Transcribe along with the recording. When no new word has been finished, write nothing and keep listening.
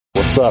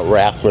What's up,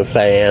 wrestling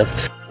fans?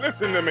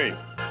 Listen to me.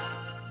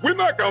 We're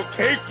not going to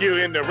take you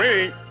in the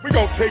ring. We're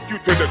going to take you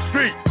to the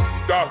street,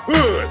 the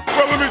hood.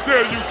 Well, let me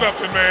tell you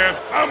something, man.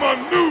 I'm a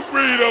new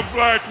breed of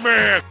black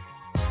man.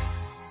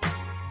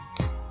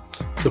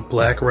 The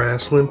Black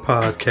Wrestling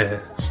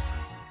Podcast.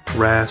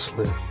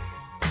 Wrestling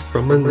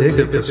from a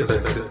nigga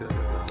perspective.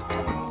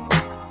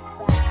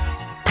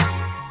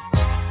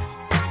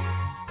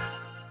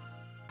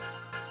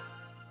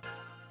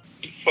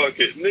 Fuck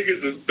it.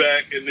 Niggas is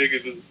back and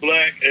niggas is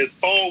black. As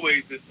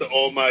always, it's the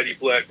Almighty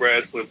Black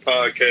Wrestling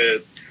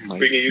Podcast,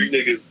 bringing you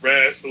niggas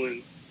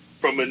wrestling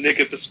from a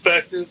nigga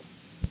perspective.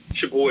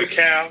 It's your boy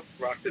Cal,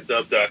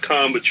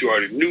 rockthedub.com, but you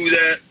already knew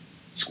that.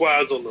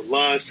 Squad's on the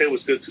line. Say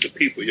what's good to the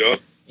people, y'all.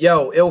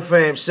 Yo,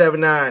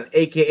 Ilfam79,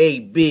 a.k.a.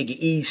 Big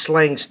E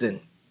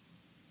Slangston.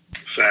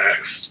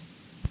 Facts.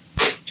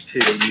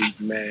 Titty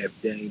Mav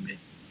Damon.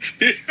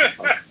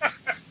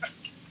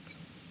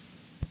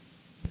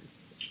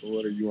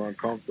 What, are you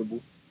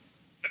uncomfortable?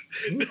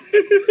 This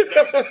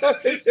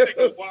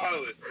nigga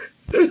wildin'.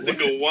 This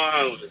nigga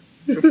wildin'.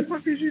 The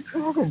fuck is you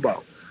talking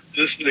about?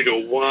 This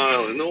nigga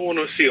wildin'. No one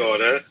want to see all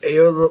that. Hey,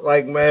 you look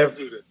like Mav.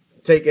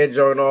 Take that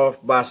joint off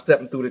by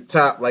stepping through the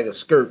top like a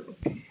skirt.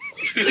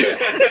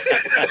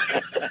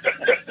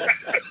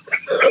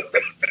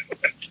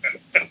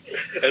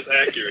 That's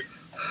accurate.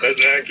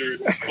 That's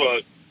accurate.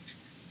 Fuck.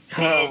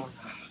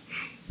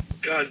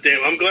 God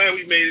damn, I'm glad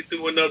we made it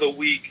through another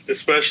week,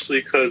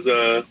 especially because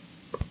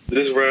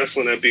this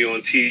wrestling that be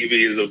on TV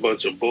is a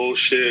bunch of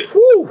bullshit.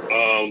 Woo!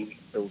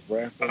 It was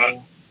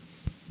wrestling.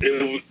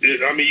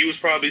 I mean, you was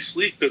probably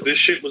asleep because this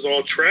shit was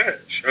all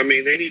trash. I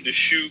mean, they need to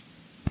shoot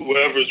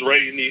whoever's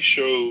writing these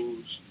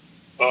shows,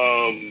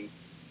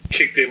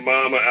 kick their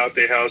mama out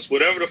their house,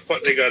 whatever the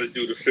fuck they got to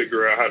do to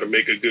figure out how to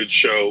make a good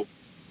show.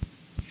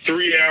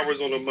 3 hours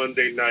on a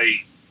Monday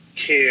night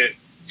can't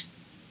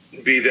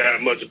be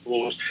that much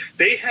bullshit.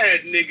 They had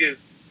niggas.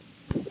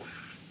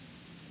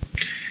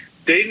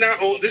 They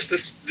not on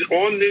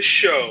this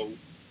show.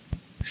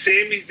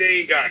 Sami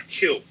Zayn got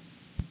killed.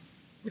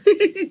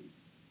 That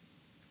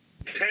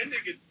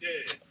nigga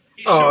dead.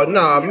 Oh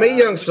nah, Mae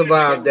Young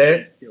survived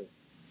that.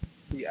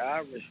 He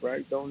Irish,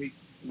 right? Don't he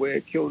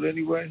wear killed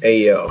anyway?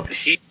 Hey yo,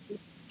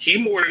 he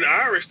more than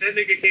Irish. That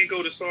nigga can't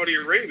go to Saudi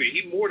Arabia.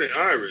 He more than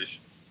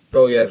Irish.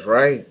 oh yes,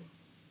 right.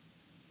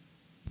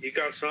 He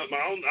got something.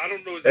 I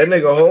don't know. That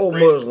nigga whole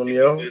Muslim,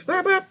 yo.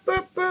 That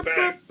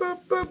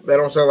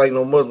don't sound like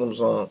no Muslim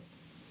song.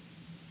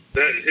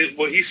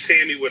 Well, he's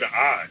Sammy with an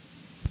I.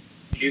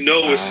 You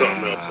know it's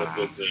something else up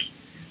with there.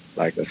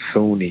 Like a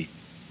Sunni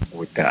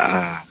with the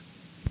eye.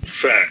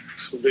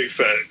 Facts. Big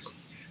facts.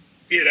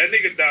 Yeah, that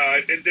nigga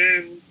died, and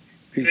then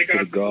Peace they got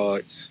to the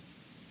gods.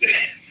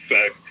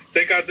 Facts.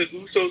 They got the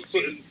Usos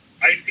putting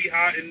icy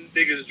hot in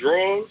niggas'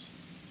 drawers,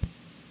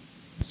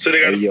 so they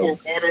got to pour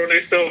water on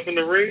themselves in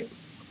the ring.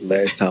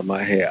 Last time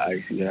I had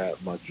icy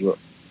hot, my drip.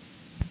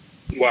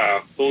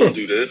 Wow, don't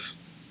do this.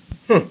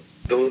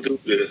 Don't do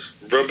this.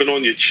 Rubbing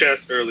on your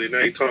chest earlier. Now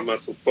you're talking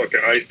about some fucking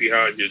icy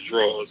hot in your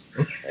drawers.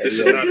 Hey, This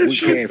is not the we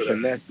show can't for that.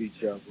 finesse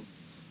each other.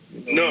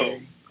 You know No. what I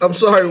mean? I'm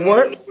sorry, I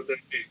what? don't know what that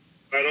means.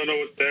 I don't know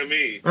what that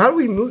means. How do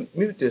we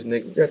mute this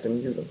nigga? We got to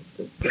mute him.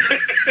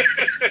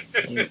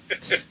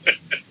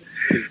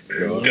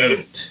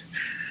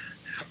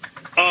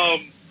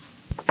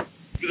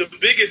 The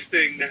biggest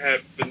thing that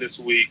happened this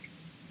week,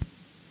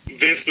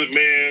 Vince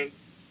McMahon,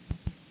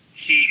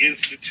 he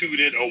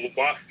instituted a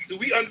wild. Do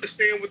we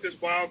understand what this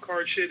wild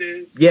card shit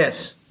is?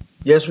 Yes,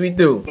 yes we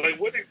do. Like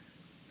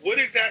what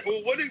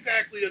exactly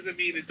does it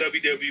mean in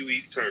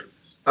WWE terms?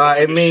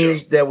 It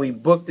means that we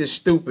booked this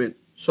stupid,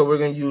 so we're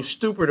gonna use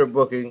stupider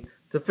booking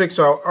to fix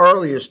our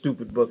earlier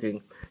stupid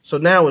booking. So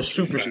now it's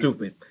super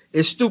stupid.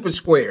 It's stupid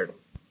squared.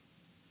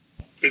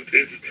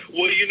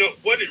 Well, you know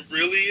what it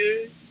really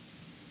is.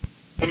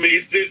 I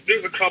mean,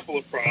 there's a couple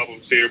of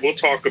problems here. We'll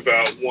talk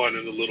about one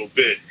in a little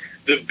bit.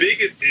 The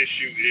biggest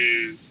issue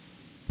is,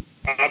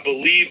 I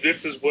believe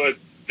this is what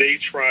they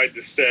tried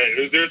to say,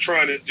 or they're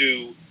trying to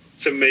do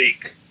to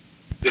make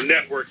the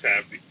networks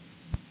happy.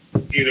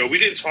 You know, we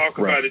didn't talk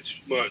about it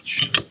too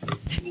much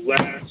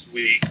last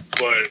week,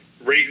 but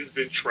ratings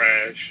been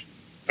trash.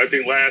 I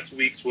think last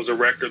week's was a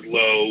record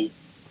low.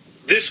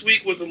 This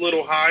week was a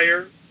little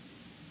higher.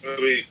 I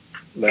mean,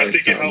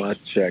 Last time I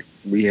checked,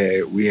 we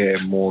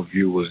had more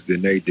viewers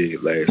than they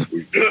did last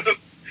week.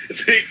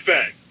 Big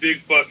facts.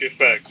 Big fucking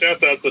facts.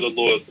 Shouts out to the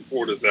loyal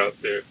supporters out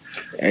there.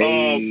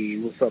 Hey,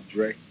 what's up,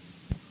 Dre?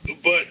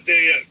 But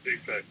they, big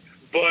facts.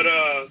 But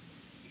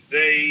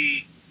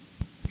they,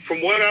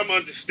 from what I'm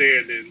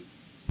understanding,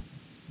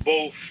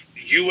 both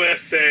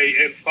USA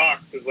and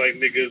Fox is like,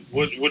 nigga,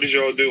 what is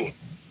y'all doing?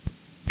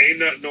 Ain't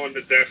nothing on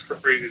that's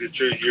crazy that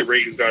your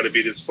ratings got to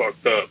be this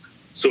fucked up.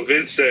 So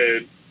Vince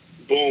said,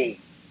 boom,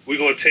 we're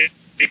going to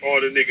take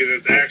all the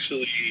niggas that's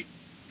actually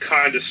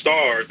kind of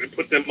stars and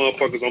put them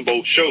motherfuckers on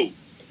both shows.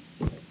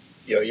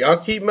 Yo, y'all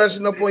keep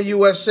messing up on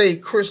USA.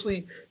 Chris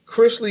Lee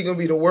gonna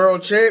be the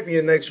world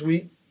champion next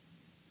week.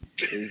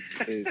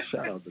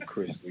 Shout out to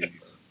Chris Lee.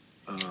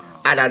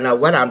 I don't know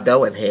what I'm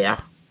doing here.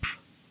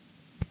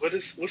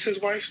 what's his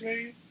wife's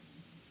name?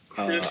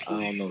 I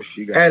don't know.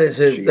 That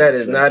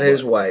is not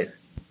his wife.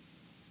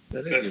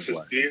 That That's is his his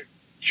wife. dear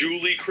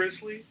Julie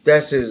Chrisley.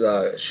 That's his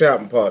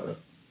shopping partner.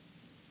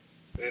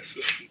 That's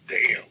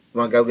damn.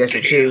 Wanna go get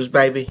some shoes,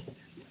 baby?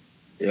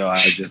 Yo,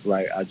 I just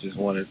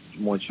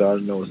want y'all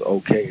to know it's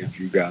okay if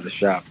you got a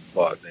shopping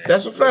partner.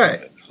 That's a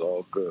fact. It's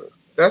all good.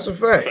 That's a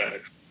fact.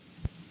 Facts.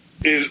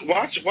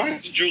 Why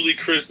did Julie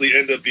Chrisley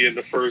end up being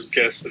the first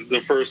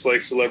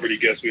like celebrity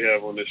guest we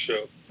have on this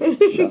show?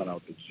 Shout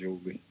out to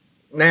Julie.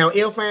 Now,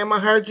 Ilfam, I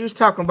heard you was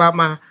talking about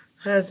my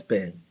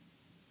husband.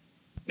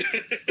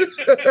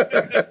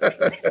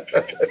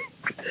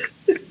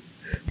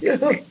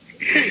 Yo.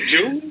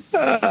 Julie?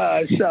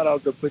 Shout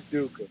out to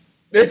Paducah.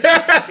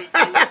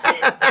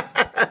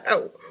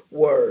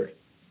 Word.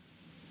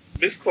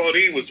 Miss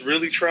Claudine was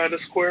really trying to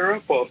square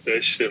up off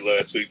that shit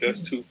last week.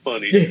 That's too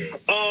funny.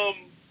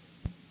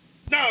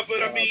 Nah,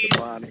 but I mean, Shout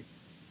out to Bonnie.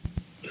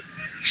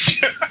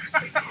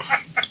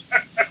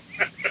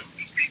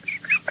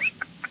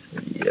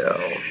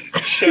 Yo.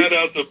 Shout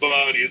out to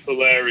Bonnie. It's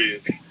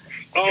hilarious.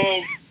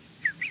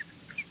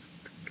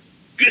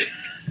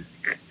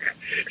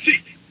 See,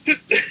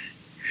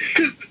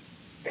 cause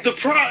the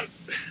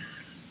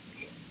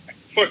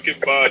fucking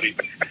Bonnie.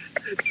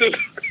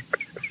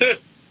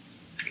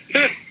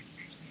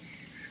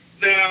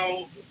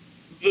 Now,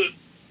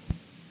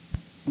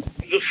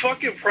 the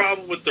fucking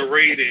problem with the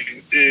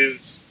rating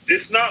is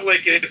it's not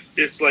like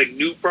it's like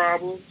new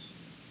problems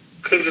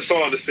because it's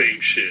all the same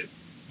shit.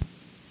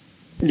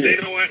 Yeah. They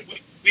don't.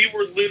 We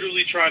were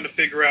literally trying to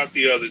figure out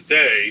the other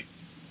day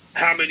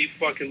how many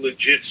fucking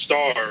legit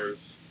stars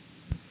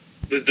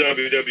the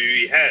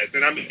WWE has,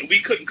 and I mean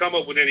we couldn't come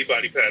up with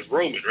anybody past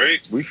Roman,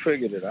 right? We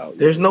figured it out.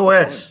 There's no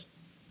S.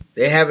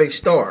 They have a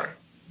star.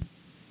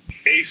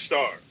 A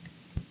star,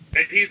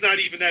 and he's not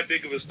even that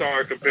big of a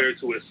star compared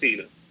to a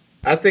Cena.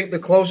 I think the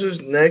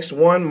closest next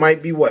one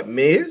might be what,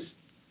 Miz?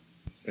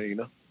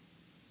 Cena.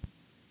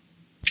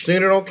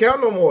 Cena don't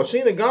count no more.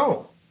 Cena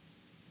gone.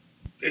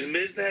 Is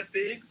Miz that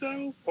big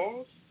though?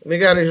 Pause. He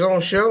got his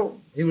own show.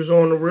 He was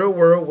on the Real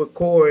World with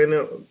Coral and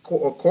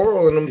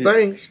them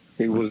things.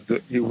 He was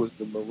the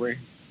Marine.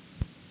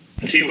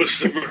 He was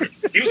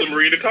the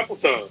Marine a couple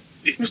times.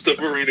 He was the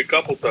Marine a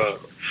couple times.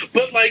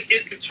 But like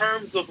in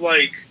terms of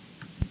like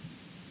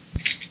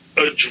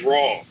a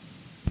draw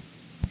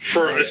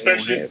for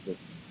especially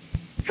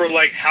for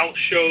like house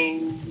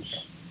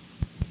shows,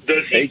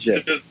 does he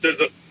AJ. does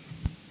a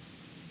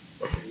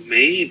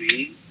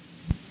maybe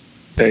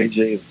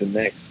AJ is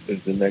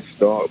the next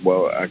star.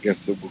 Well, I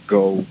guess it would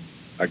go.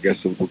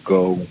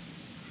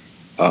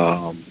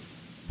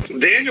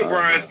 Daniel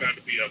Bryan's got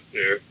to be up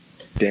there.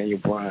 Daniel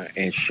Bryan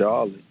and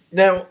Charlotte.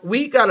 Now,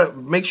 we got to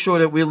make sure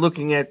that we're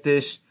looking at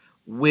this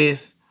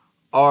with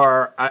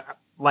our,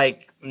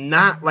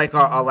 not like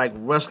our like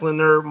wrestling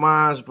nerd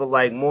minds, but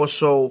like more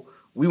so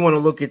we want to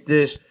look at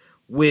this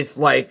with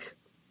like,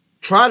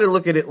 try to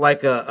look at it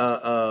like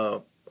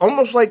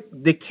almost like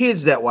the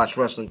kids that watch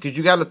wrestling. Because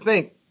you got to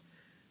think,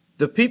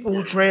 the people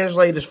who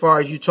translate as far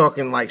as you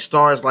talking like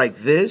stars like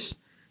this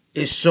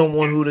is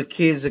someone who the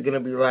kids are going to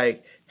be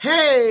like,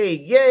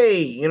 hey,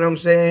 yay, you know what I'm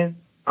saying?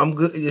 I'm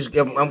good.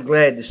 I'm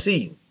glad to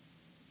see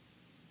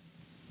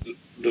you.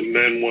 The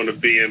men want to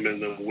be him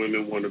and the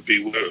women want to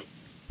be with him.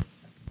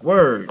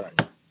 Word.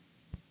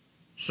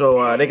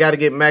 So they got to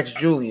get Max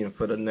Julian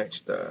for the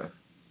next,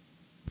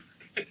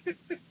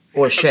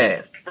 or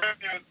Shaft. Right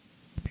now,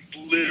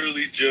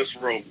 literally just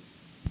Roman.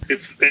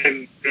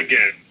 And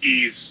again,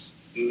 he's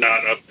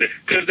not up there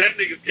because that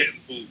nigga's getting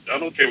booed. I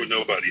don't care what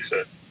nobody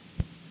said.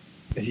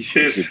 He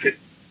should.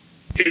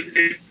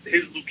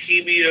 His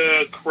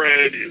leukemia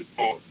cred is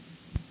gone.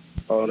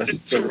 Oh, that's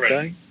It's the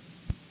thing.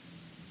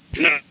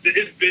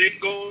 It's been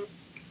gone,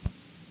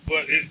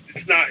 but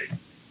it's not.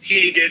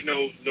 He ain't getting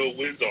no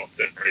wins off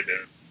that right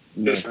now.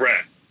 This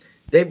rat.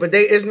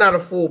 It's not a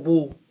full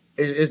boo.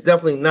 It's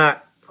definitely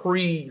not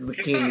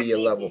pre-leukemia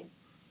level.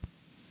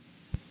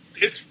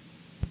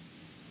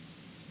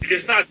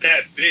 It's not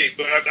that big,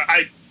 but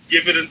I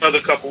give it another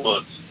couple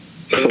months.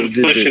 So I'm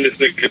pushing this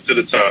nigga to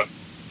the top.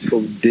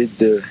 So did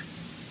the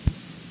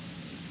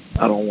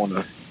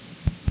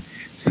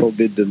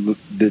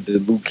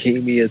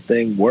leukemia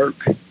thing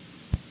work?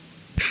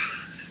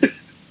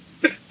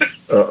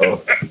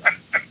 Uh-oh.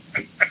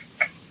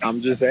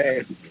 I'm just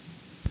asking.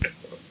 So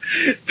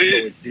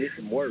it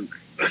didn't work.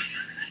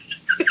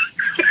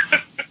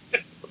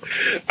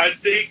 I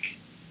think,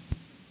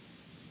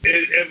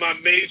 and my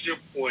major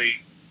point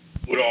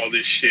with all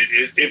this shit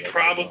is it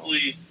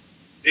probably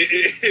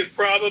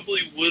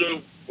would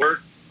have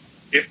worked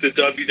if the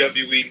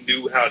WWE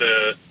knew how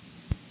to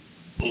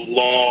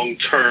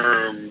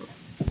long-term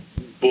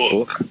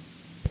book.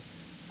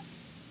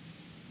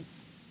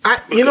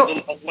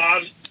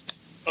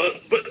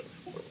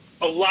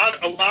 A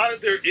lot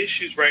of their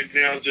issues right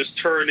now just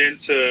turn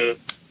into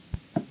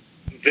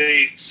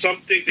they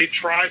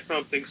try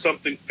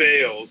something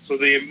fails, so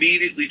they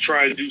immediately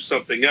try and do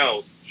something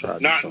else,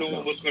 not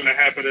knowing what's going to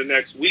happen the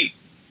next week.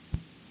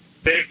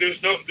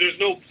 There's no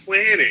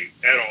planning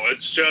at all.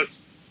 It's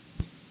just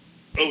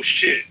oh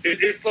shit.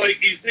 It's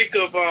like you think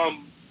of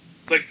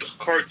like the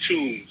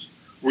cartoons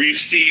where you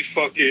see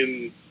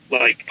fucking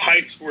like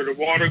pipes where the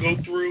water go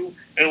through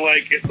and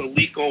like it's a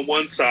leak on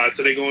one side,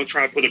 so they go and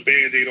try and put a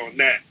band-aid on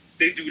that.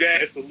 They do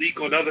that, it's a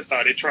leak on the other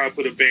side, they try and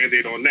put a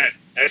band-aid on that.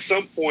 At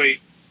some point,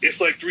 it's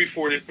like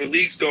 3-4 different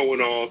leaks going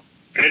on,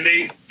 and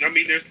there's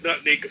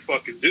nothing they could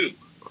fucking do.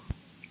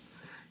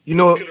 You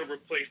know, They're gonna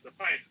replace the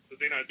pipes, but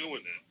they're not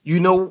doing that. you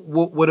know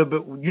what would have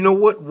been, you know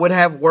what would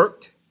have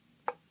worked?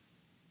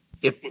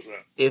 What's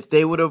that? If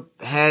they would have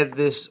had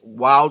this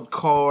wild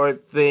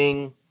card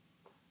thing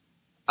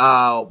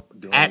During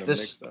at the the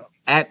mix-up.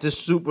 at the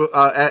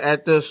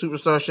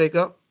Superstar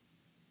Shakeup,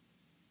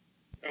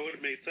 That would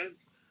have made sense.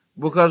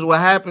 because what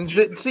happens?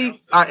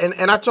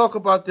 And I talk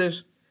about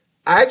this.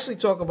 I actually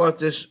talk about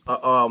this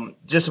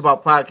just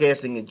about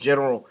podcasting in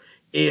general.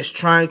 Is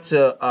trying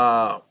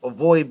to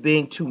avoid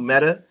being too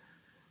meta.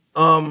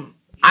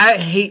 I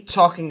hate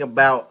talking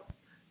about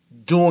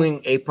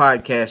doing a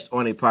podcast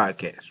on a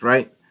podcast,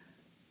 right?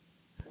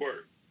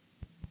 Word.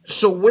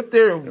 So what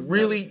they're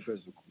really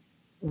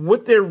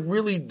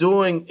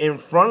doing in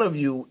front of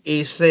you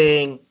is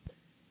saying,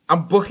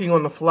 I'm booking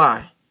on the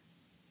fly.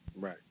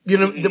 Right. You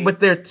know, but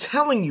they're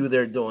telling you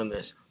they're doing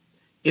this.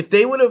 If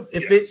they would have,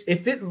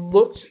 if it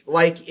looked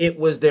like it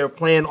was their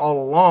plan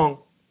all along,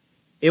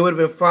 it would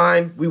have been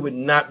fine. We would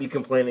not be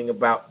complaining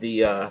about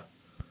the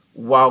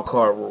wild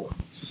card rule.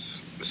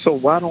 So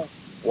why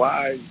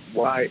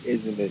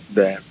isn't it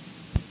that,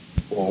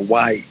 or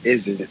why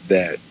isn't it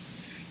that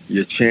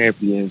your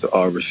champions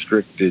are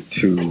restricted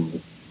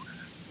to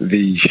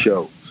these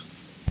shows?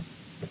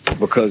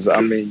 Because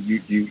I mean,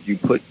 you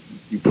put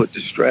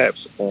the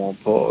straps on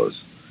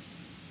pause.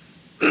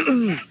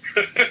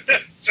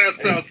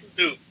 Shouts out to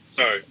Snoop.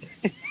 Sorry.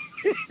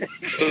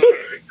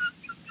 Sorry.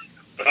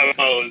 I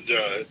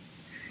apologize.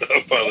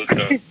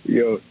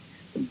 Yo,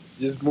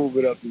 just move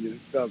it up in your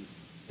stomach.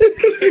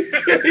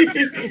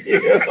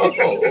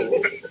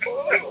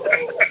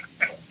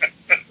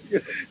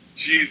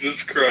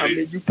 Jesus I Christ.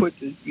 mean,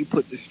 you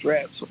put the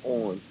straps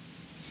on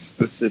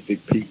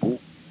specific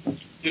people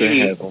to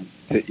have them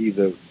to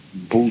either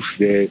boost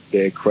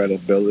their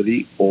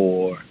credibility,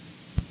 or,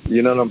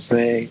 you know what I'm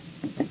saying,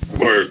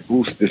 Word.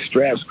 boost the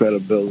straps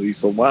credibility.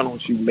 So why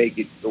don't you make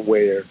it to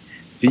where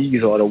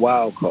these are the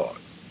wild cards,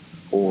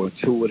 or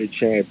two of the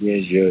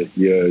champions,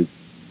 your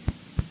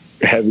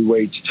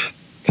heavyweight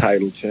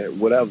title champ,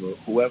 whatever,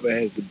 whoever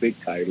has the big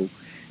title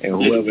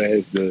and whoever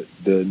has the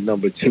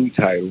number 2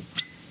 title,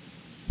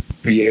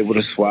 be able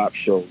to swap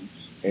shows,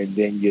 and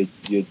then your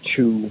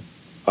two,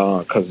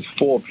 because it's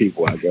 4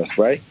 people, I guess,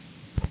 right?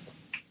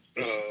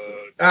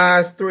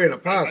 It's 3 in a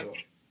puzzle.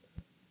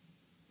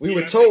 We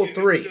were told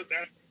 3,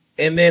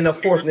 and then a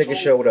 4th nigga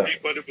showed up.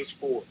 But it was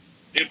 4.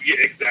 Yeah,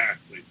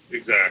 exactly.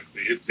 It's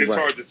Right.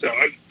 hard to tell.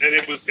 And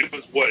it was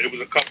what? It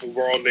was a couple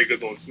Raw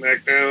niggas on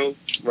SmackDown.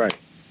 Right.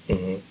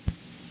 Mm-hmm.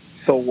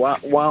 So why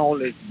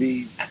don't it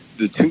be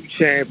the 2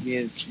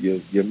 champions,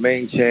 your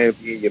main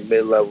champion, your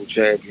mid-level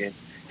champion,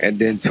 and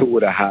then 2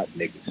 of the hot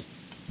niggas?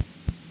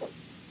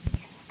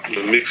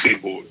 The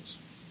Mixie Boys.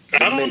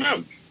 I don't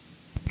know.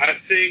 I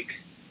think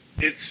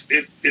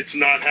it's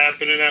not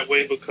happening that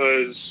way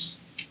because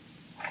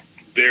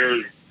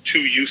they're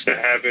too used to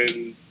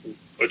having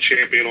a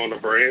champion on the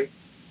brand.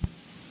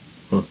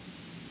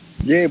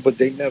 Yeah, but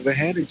they never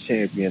had a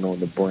champion on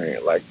the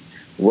brand. Like,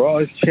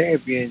 Raw's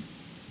champion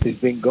has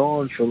been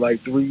gone for like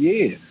 3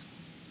 years.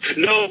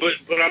 No, but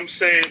I'm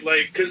saying,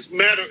 like, because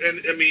matter,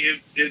 and I mean,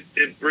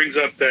 it brings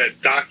up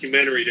that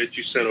documentary that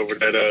you sent over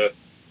that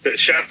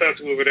shouts out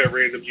to whoever that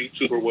random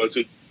YouTuber was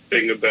who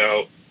thing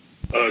about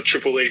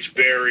Triple H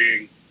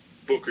burying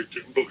Booker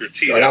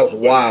T. Oh, that was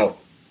wild.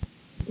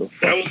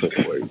 That was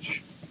Triple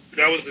H.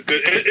 That was a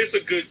good. It's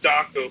a good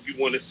doc though if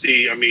you want to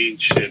see. I mean,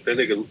 shit, that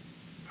nigga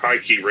high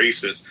key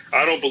racist.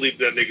 I don't believe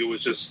that nigga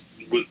was just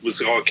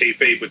was all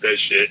kayfabe with that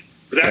shit.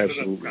 But that's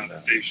Absolutely another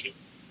conversation.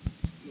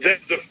 That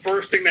the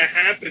first thing that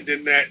happened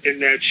in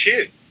that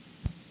shit,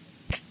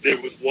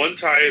 there was one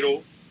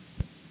title.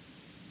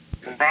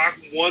 Brock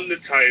won the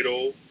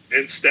title,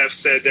 and Steph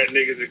said that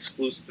nigga's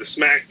exclusive to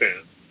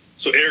SmackDown.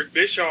 So Eric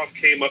Bischoff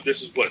came up.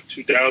 This is what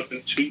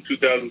 2002,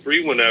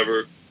 2003,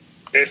 whenever,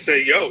 and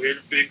said, "Yo, here's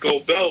the big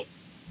gold belt.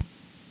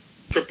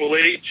 Triple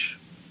H,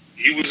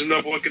 you was the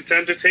number 1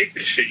 contender. Take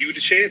this shit. You the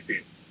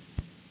champion."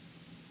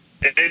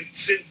 And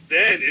since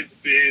then, it's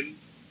been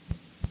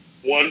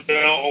one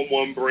belt on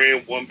one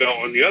brand, one belt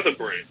on the other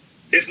brand.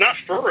 It's not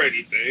for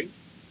anything.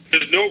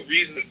 There's no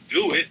reason to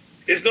do it.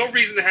 There's no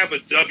reason to have a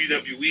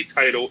WWE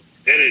title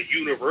and a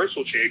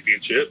Universal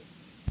Championship.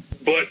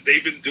 But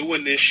they've been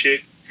doing this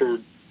shit for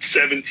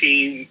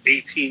 17,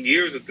 18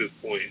 years at this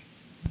point.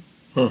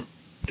 Huh.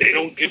 They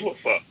don't give a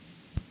fuck.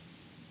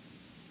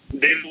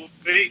 They don't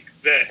think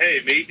that,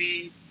 hey,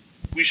 maybe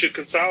we should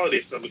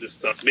consolidate some of this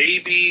stuff.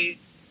 Maybe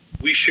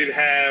we should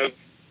have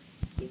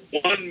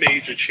one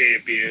major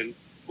champion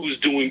who's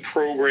doing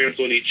programs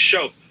on each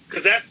show.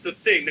 Because that's the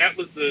thing. That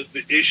was the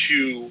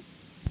issue,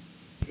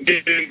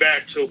 getting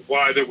back to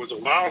why there was a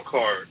wild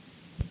card.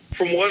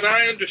 From what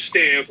I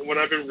understand, from what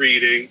I've been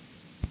reading,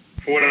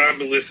 for what I've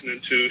been listening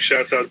to,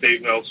 shouts out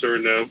Dave Meltzer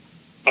and them.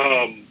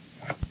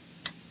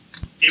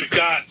 You've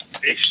got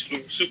a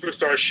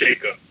superstar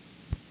shakeup,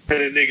 and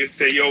the niggas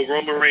say, "Yo,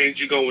 Roman Reigns,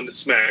 you going to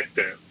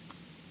SmackDown?"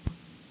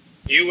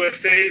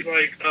 USA's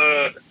like,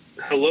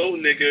 "Hello,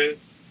 nigga,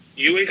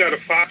 you ain't got a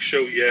Fox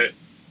show yet,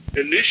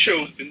 and this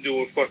show's been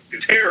doing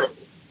fucking terrible.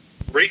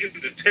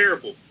 Ratings are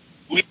terrible.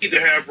 We need to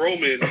have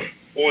Roman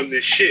on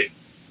this shit."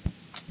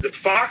 The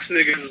Fox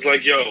niggas is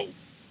like, "Yo,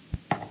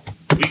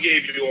 we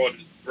gave you all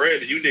this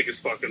bread, and you niggas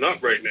fucking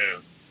up right now.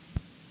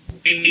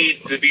 We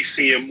need to be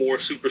seeing more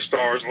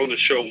superstars on the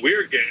show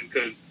we're getting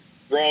because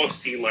Raw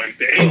seemed like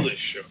the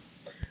A-list show."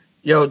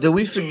 Yo, did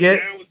we forget?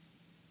 So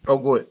Oh,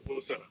 go ahead.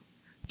 what's up?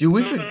 Do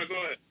we No, forget? go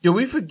ahead. Do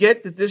we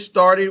forget that this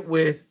started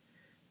with?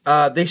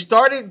 They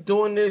started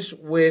doing this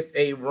with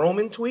a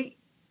Roman tweet.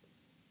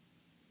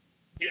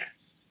 Yes.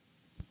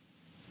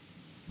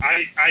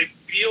 I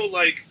feel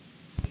like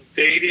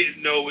they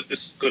didn't know what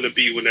this was going to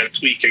be when that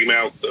tweet came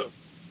out, though.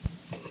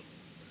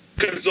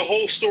 Because the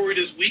whole story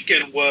this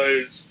weekend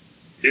was,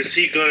 is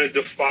he going to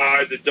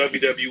defy the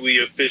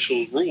WWE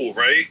officials' rule,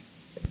 right?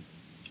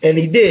 And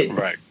he did.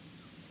 Right.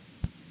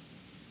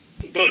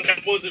 But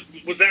that was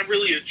that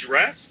really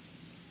addressed?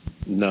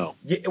 No.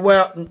 Yeah,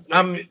 well,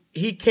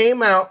 he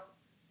came out.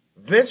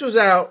 Vince was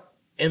out,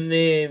 and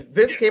then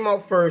Vince came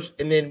out first,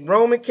 and then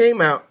Roman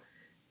came out,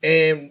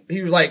 and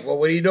he was like, "Well,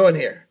 what are you doing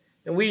here?"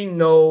 And we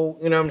know,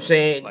 you know what I'm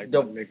saying? Like,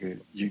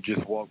 nigga, you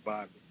just walked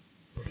by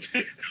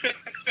me.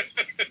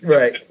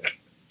 Right.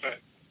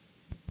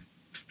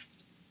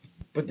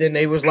 But then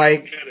they was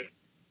like,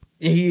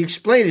 he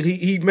explained it.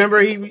 He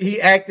remember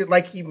he acted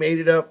like he made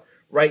it up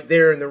right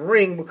there in the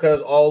ring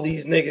because all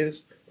these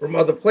niggas from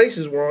other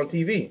places were on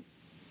TV.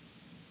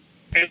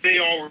 And they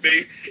all were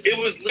made. It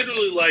was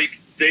literally like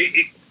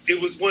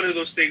it was one of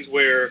those things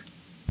where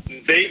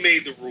they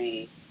made the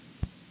rule,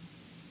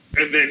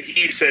 and then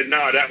he said,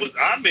 "Nah,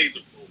 I made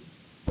the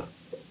rule.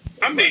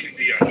 I made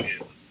the idea."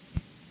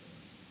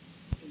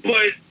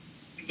 But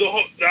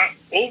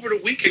over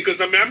the weekend, because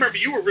I remember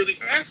you were really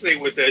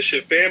fascinated with that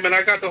shit, fam, and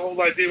I got the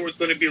whole idea it was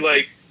going to be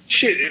like,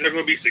 shit, is there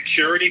going to be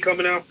security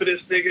coming out for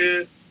this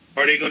nigga?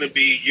 Are they going to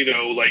be,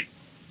 like,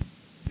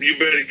 you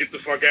better get the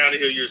fuck out of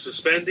here, you're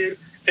suspended?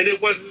 And it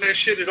wasn't that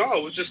shit at all.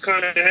 It was just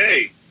kind of,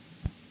 hey,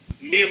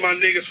 me and my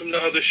niggas from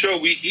the other show,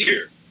 we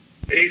here.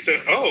 And he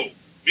said, oh,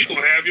 we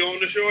going to have you on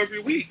the show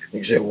every week.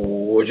 He said, well,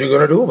 what you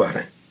going to do about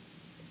it?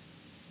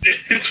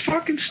 It's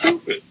fucking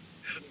stupid.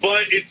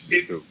 But it's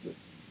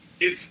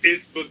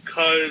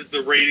because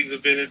the ratings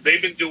have been,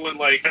 they've been doing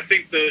like, I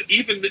think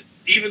even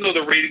though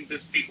the ratings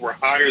this week were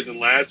higher than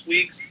last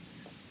week's,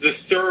 the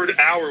third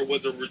hour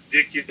was a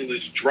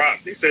ridiculous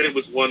drop. They said it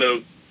was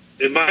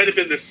it might have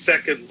been the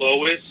second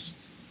lowest.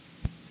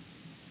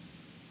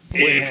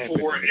 What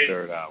happened in the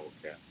third hour,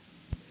 Cap?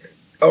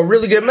 A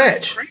really good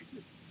match.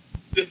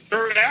 The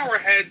third hour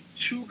had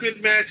two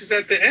good matches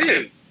at the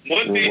end.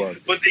 The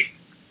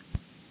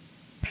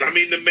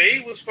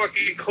main was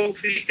fucking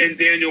Kofi and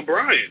Daniel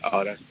Bryan.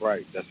 Oh, that's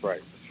right.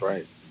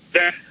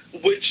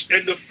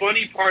 And the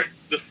funny part,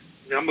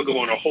 I'm gonna go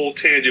on a whole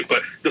tangent,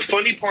 but the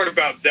funny part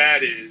about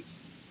that is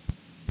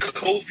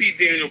Kofi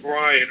Daniel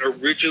Bryan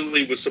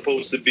originally was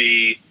supposed to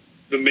be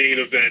the main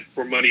event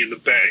for Money in the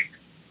Bank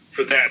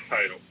for that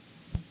title.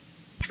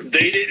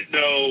 They didn't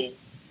know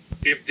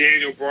if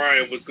Daniel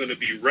Bryan was going to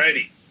be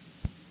ready,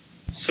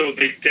 so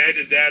they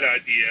deaded that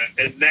idea,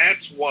 and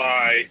that's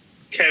why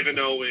Kevin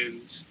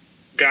Owens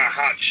got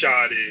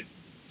hot-shotted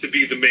to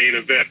be the main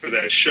event for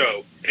that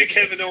show. And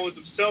Kevin Owens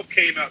himself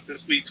came out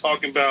this week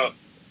talking about,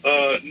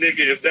 nigga,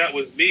 if that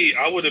was me,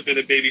 I would have been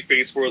a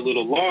babyface for a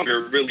little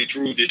longer, really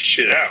drew this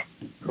shit out.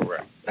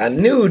 Correct. I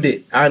knew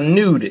it.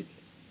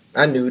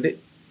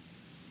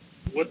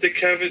 What did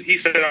Kevin? He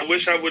said, I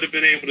wish I would have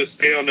been able to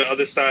stay on the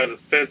other side of the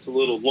fence a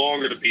little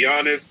longer, to be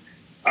honest.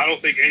 I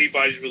don't think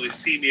anybody's really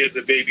seen me as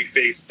a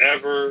babyface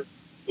ever,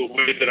 the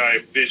way that I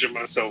envision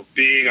myself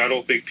being. I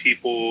don't think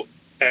people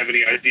have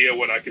any idea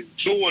what I can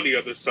do on the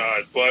other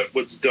side, but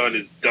what's done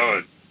is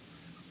done.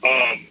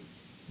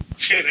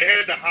 Shit, they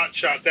had to hot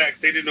shot that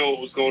 'cause they didn't know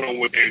what was going on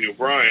with Daniel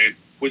Bryan,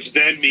 which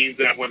then means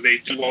that when they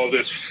do all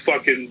this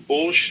fucking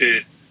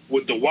bullshit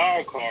with the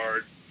wild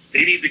card,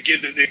 they need to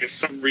give the nigga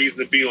some reason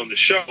to be on the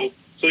show.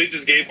 So they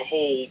just gave a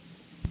whole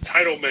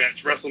title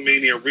match,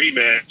 WrestleMania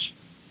rematch,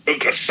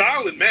 a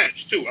solid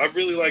match too. I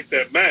really like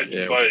that match,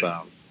 but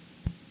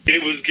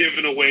it was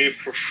given away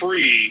for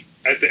free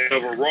at the end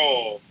of a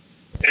Raw,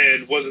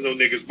 and wasn't no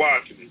niggas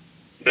watching,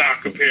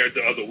 not compared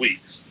to other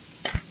weeks.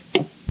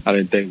 I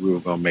didn't think we were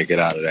gonna make it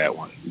out of that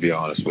one, to be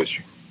honest with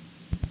you.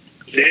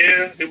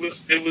 Yeah, it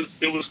was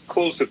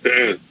close at the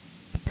end.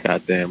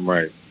 Goddamn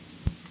right.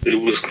 It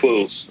was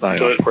close.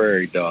 Like a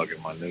prairie dog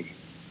in my nigga.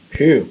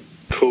 Phew.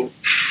 Cool.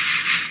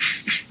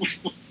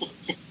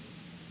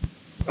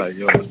 Like,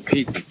 yo,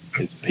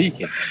 it's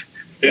peaking.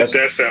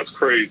 That sounds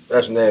crazy.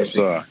 That's nasty.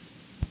 Sorry.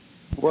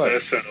 What?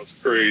 That sounds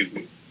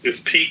crazy. It's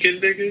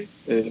peaking, nigga?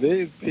 It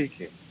is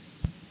peaking.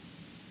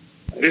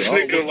 This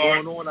nigga,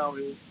 what's going on out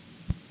here?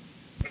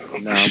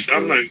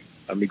 I'm like,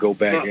 let me go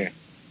back in.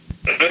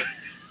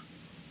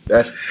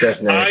 That's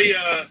nasty.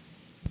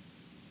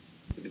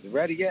 Is it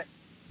ready yet?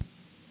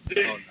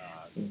 Oh, nah.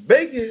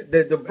 Bacon.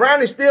 The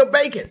brownie's still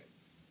baking.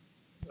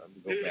 Let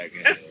me go back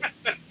in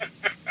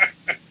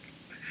there.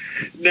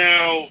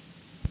 Now,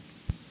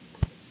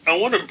 I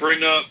want to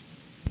bring up.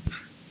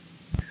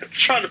 I'm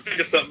trying to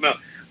figure something out.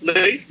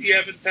 Lacey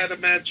Evans had a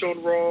match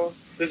on Raw.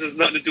 This has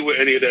nothing to do with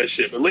any of that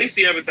shit. But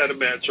Lacey Evans had a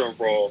match on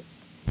Raw,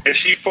 and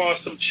she fought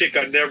some chick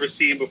I'd never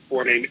seen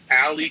before named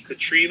Ali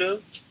Katrina.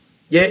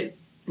 Yeah.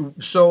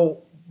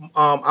 So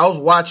I was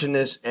watching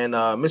this, and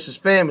Mrs.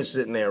 Pham is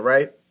sitting there,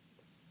 right?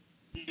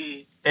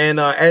 Mm-hmm. And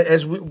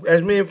as me and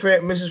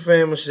Mrs.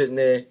 Pham were sitting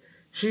there,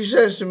 she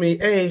says to me,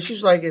 "Hey,"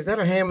 she's like, "Is that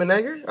a ham and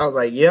egger?" I was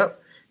like, "Yep."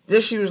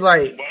 Then she was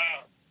like,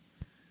 Wow.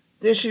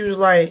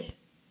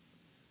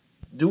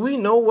 "Do we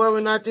know whether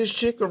or not this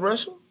chick could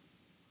wrestle?"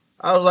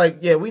 I was like,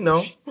 "Yeah, we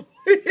know.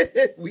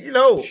 We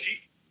know."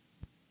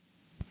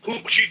 Who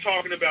she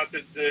talking about?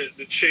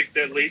 The chick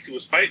that Lacey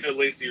was fighting, or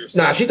Lacey herself?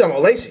 Nah, she talking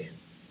about Lacey.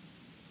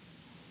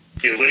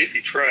 Yeah,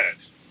 Lacey trash.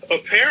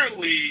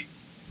 Apparently,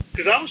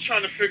 because I was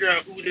trying to figure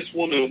out who this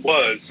woman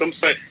was. Some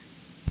say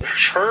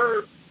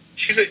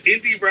she's an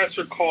indie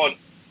wrestler called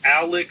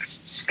Alex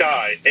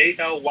Sky,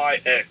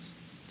 Alyx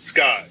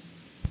Sky.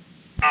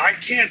 I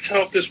can't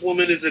tell if this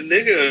woman is a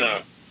nigga or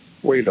not.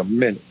 Wait a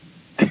minute.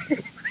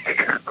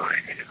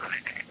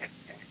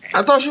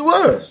 I thought she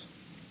was.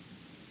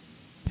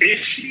 Is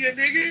she a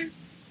nigga?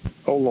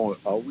 Hold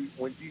on.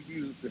 When you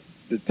use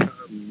the term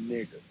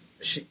nigga,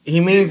 He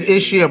means,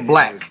 is she a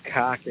black?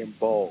 Cock and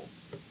balls.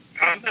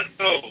 I'm not.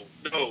 No.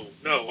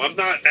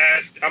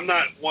 I'm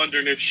not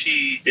wondering if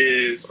she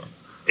is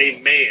a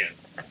man.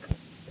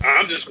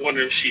 I'm just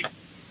wondering if she.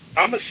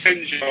 I'm gonna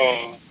send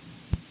y'all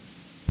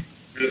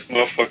this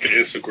motherfucking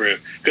Instagram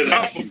because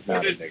She's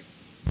not a nigga.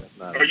 That's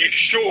not Are you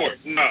sure?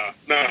 Nah.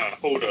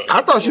 Hold up.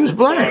 I thought she was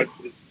black.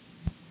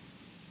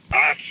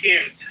 I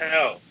can't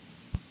tell.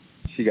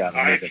 She got a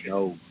nigga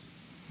nose.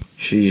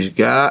 She's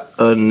got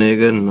a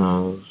nigga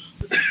nose.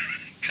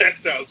 That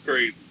sounds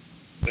crazy.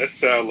 That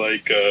sound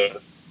like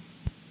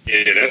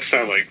that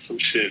sound like some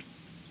shit.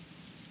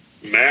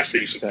 Massey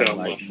used to tell Sound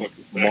like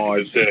motherfuckers back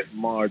in the day.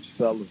 Marge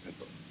Sullivan.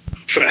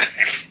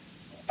 Facts.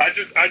 I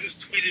just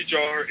tweeted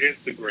y'all her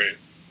Instagram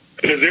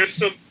because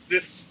there's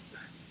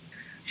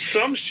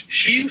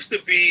she used to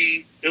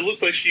be. It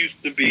looks like she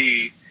used to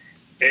be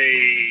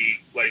a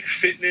like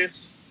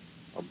fitness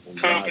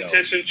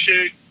competition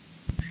chick.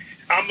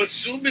 I'm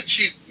assuming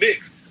she's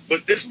mixed,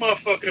 but this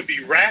motherfucker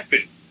be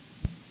rapping.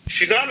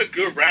 She's not a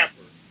good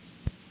rapper,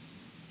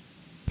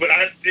 but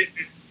I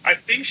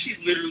think she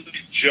literally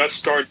just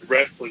started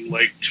wrestling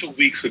like 2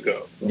 weeks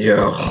ago.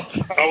 Yo.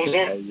 I was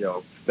on. Hey,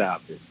 yo,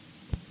 stop it.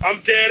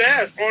 I'm dead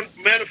ass.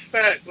 Matter of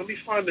fact, let me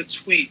find the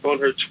tweet on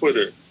her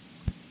Twitter.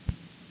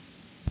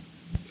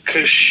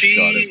 Because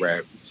she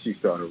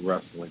started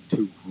wrestling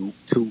two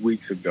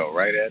weeks ago,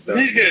 right at the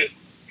nigga,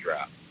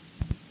 drop.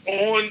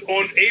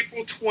 On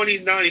April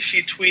 29th,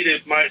 she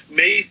tweeted,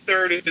 May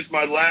 3rd is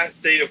my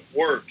last day of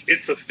work.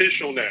 It's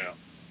official now.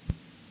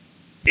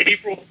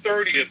 April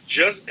 30th,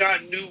 just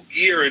got new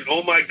gear, and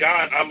oh my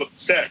God, I'm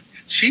obsessed.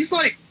 She's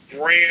like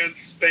brand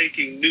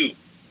spanking new.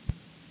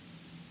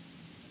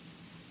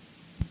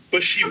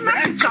 But she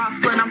met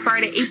Jocelyn on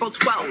Friday, April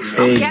 12th.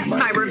 I'll get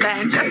my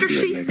revenge after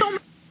she stole.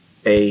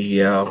 Hey,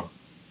 yo.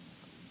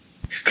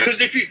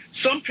 Because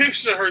some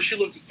pictures of her, she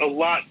looks a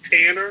lot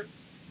tanner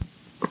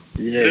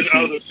than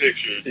other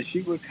pictures. Is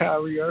she with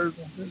Kyrie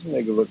Irving? This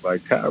nigga look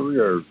like Kyrie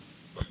Irving.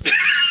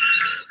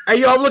 Hey,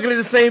 yo, I'm looking at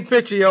the same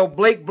picture, yo.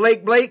 Blake.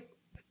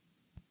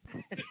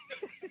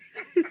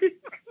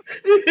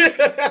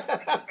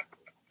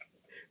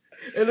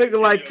 It looked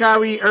like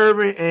Kyrie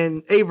Irving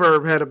and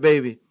Averb had a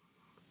baby.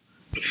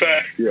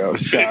 Fact. Yo,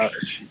 shout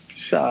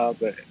out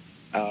to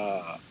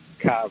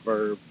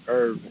Kyverb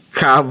Irving.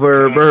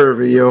 Kyverb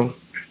Irving, yo.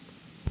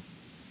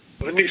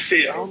 Let me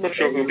see. I don't know if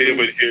y'all going to be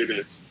able to hear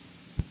this.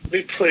 Let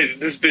me play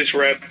this bitch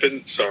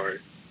rapping. Sorry.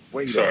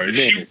 Wait a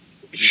minute.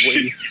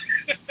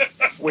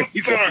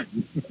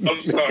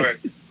 I'm sorry.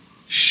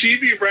 She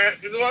be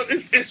rapping.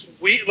 It's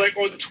weird. Like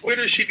on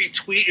Twitter, she be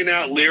tweeting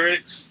out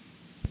lyrics.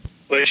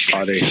 Like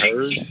are they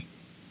hers?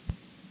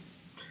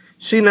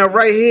 See, now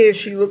right here,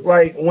 she looked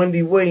like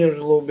Wendy Williams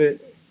a little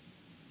bit.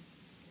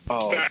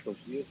 Oh, so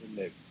she is a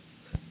nigga.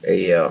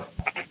 Hey, yo.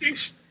 I think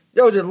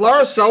yo, did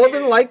Laura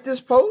Sullivan like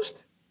this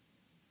post?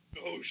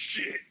 Oh,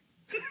 shit.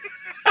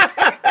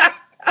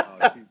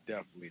 Oh, she's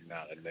definitely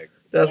not a nigga.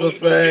 That's a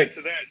fact.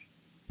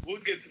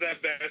 We'll get to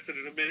that bastard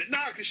in a minute.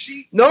 Nah, because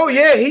she... No,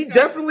 yeah, he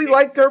definitely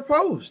liked her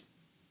post.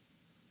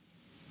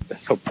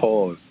 That's a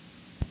pause.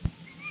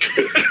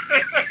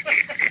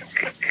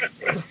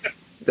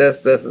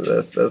 That's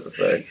a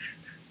fact.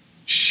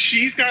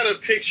 She's got a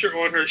picture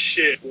on her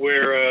shit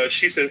where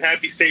she says,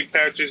 Happy St.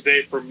 Patrick's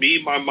Day for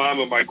me, my mom,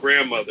 and my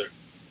grandmother.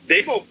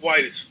 They both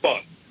white as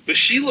fuck. But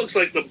she looks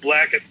like the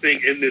blackest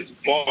thing in this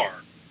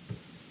bar.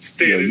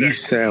 Yo, you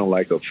sound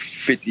like a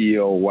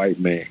 50-year-old white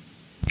man.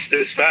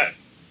 It's facts.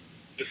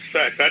 It's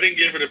facts. I didn't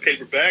give her the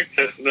paper bag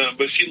test or nothing,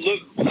 but she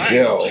looked black.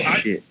 Yo,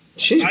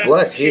 she's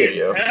black here,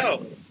 yo.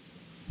 Hell.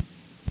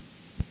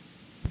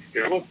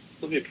 Yeah,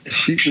 let me.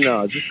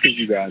 No, just because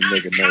you got a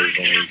nigga nose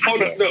on it.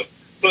 Hold on, no.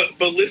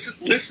 But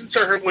listen to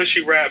her when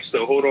she raps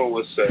though. Hold on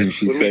one second. Did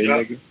she say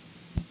nigga?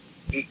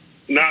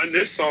 Not in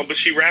this song, but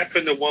she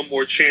rapping the One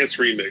More Chance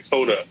remix.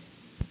 Hold up.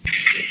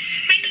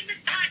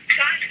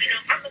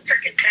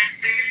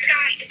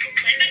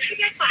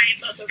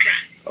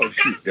 Oh,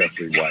 she's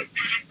definitely white.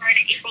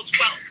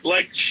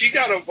 Like she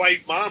got a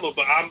white mama,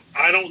 but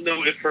I don't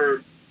know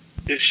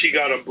if she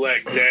got a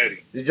black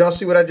daddy. Did y'all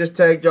see what I just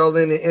tagged y'all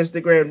in the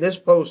Instagram? This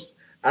post,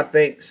 I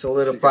think,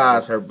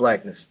 solidifies her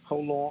blackness.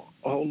 Hold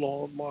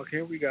on, Mark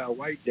Henry got a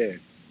white dad.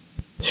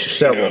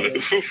 Several.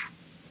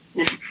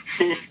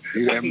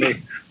 You got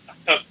me.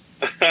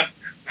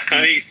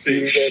 I ain't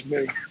say shit.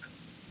 me.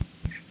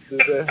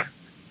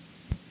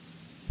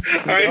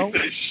 I ain't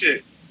say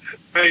shit.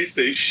 I ain't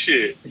say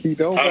shit. He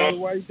don't got a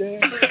white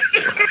dad?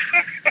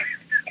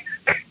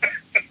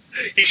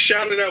 He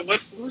shouted out,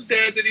 whose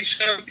dad did he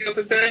shout out the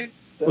other day?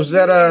 Was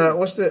that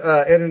what's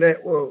the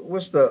internet? Well,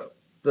 what's the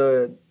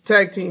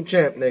tag team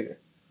champ nigga?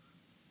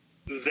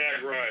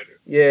 Zack Ryder.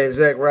 Yeah,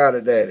 Zack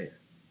Ryder daddy.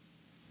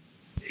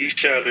 He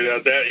shouted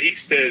out that he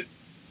said,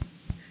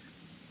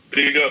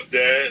 "Big up,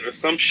 Dad," or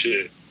some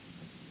shit.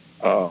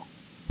 Oh,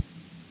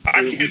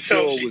 I can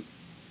tell. He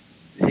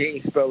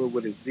ain't spell it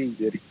with a Z,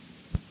 did he?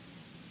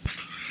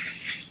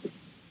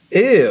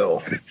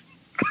 Ew.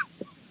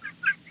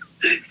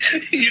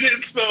 You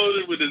didn't spell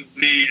it with a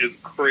Z. Is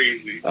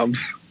crazy.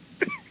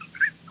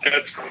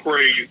 That's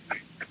crazy.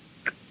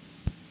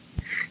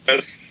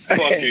 That's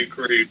fucking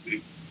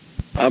crazy.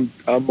 I'm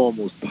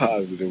almost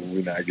positive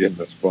we're not getting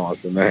a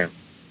sponsor now.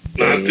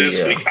 Not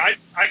this week. I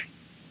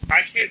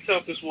can't tell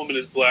if this woman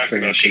is black or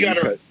not. She got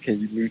her. Can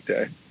you mute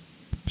that?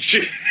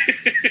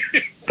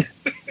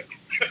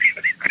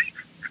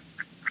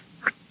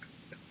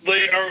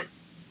 Like,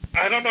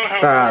 I don't know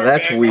how.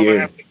 That's back weird.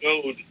 I have to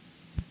go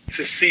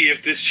to see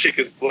if this chick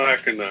is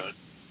black or not.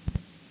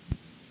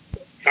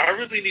 I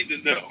really need to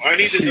know. I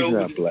need to know. She's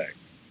not black.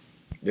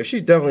 Yeah,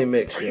 she's definitely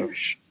mixed. Yo.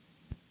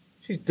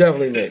 She's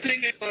definitely The mixed.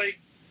 thing is, like,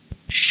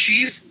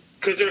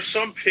 because there's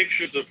some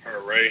pictures of her,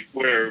 right,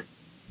 where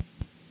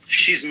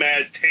she's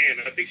mad tan.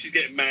 I think she's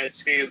getting mad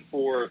tan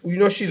for. You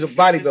know, she's a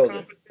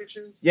bodybuilder.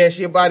 Yeah,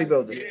 she's a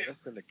bodybuilder.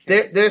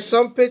 Yeah. There's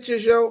some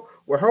pictures, yo,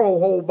 where her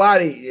whole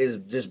body is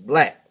just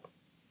black.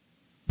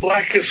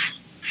 Black as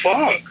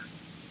fuck.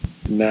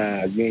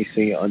 Nah, you ain't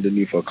seen it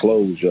underneath her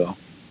clothes, yo.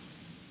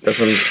 That's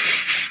what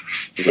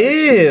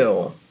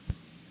Ew.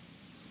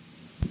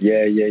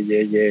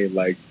 Yeah.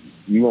 Like,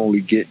 you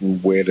only getting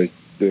where the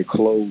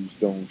clothes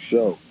don't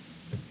show.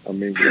 I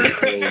mean, where the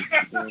clothes, you know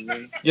what I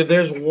mean? Yeah,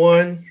 there's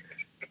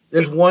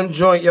one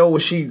joint, yo, where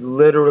she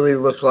literally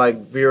looks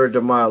like Vera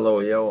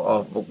DeMilo, yo,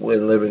 off of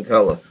In Living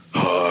Color.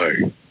 Hi,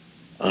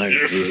 I'm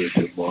Vera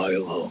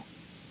DeMilo.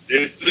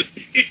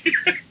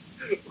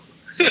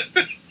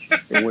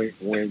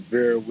 when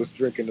Vera was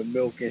drinking the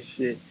milk and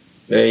shit.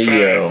 There you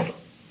go.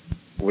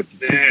 With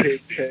the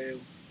toothpick tail.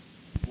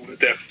 With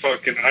that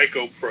fucking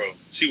Ico Pro.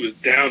 She was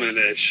down in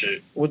that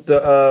shit. With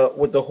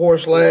the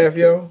horse laugh,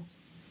 yo.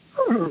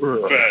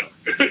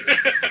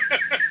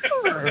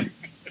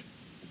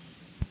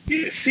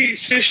 Yeah, see,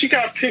 she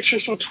got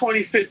pictures from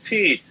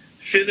 2015.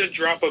 Finna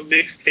drop a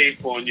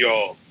mixtape on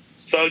y'all.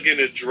 Thug in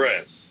a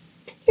dress.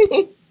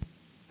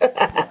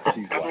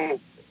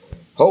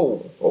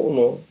 Hold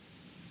on.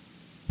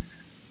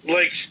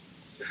 Like,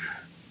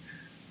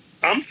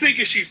 I'm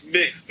thinking she's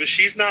mixed, but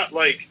she's not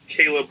like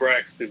Kayla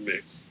Braxton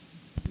mixed.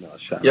 No,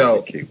 shout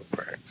out to Kayla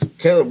Braxton.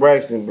 Kayla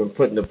Braxton been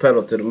putting the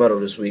pedal to the metal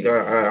this week.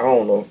 I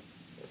don't know.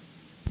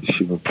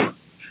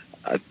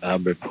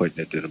 I've been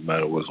putting it to the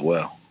metal as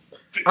well.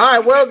 All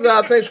right,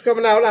 well, thanks for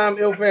coming out. I'm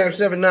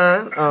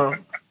IlFam79.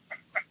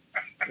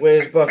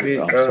 Where's Buffy?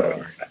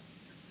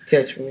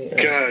 Catch me.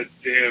 God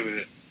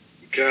damn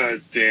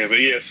it.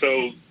 Yeah,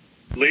 so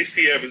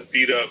Lacey Evans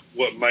beat up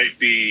what might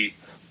be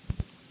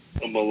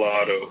a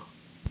mulatto.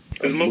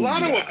 Is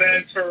mulatto a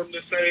bad term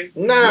to say?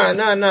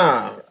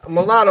 Nah.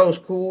 Mulatto's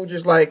cool,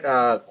 just like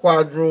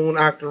quadroon,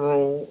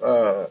 octoroon.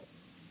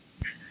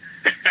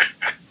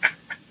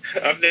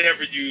 I've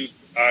never used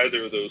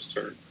either of those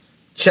terms.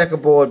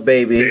 Checkerboard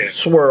baby,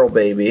 swirl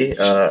baby.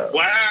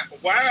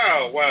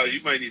 Wow.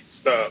 You might need to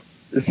stop.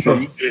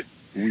 See,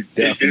 we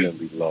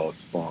definitely lost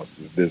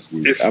sponsors this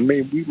week. I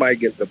mean, we might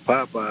get the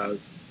Popeyes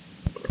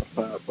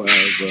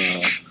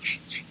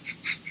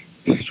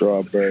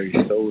strawberry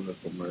soda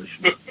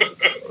commercial.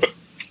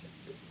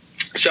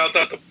 Shout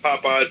out to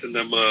Popeyes and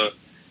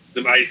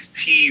them iced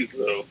teas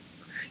though.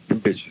 Them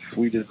bitches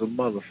sweet as a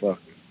motherfucker.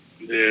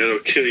 Yeah, it'll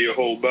kill your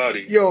whole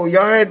body. Yo,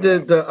 y'all had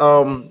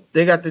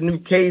they got the new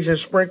Cajun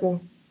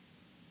sprinkle.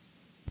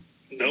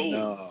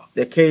 No.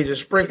 The Cajun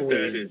sprinkle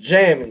is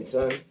jamming,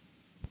 son.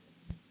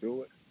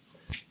 Do it.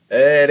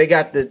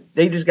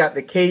 They just got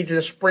the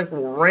Cajun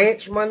sprinkle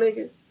ranch, my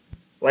nigga.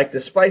 Like the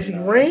spicy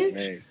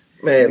ranch.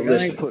 Man, nigga,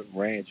 listen. I ain't put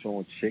ranch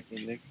on chicken,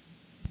 nigga.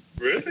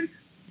 Really?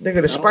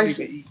 Nigga, the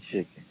spicy. I don't even eat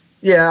chicken.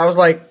 Yeah, I was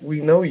like, we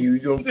know you. You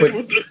don't put.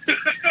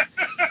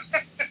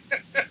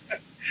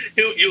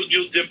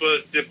 You'll dip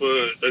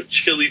a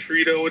chili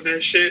Frito in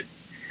that shit.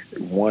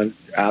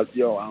 I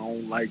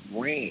don't like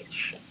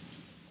ranch.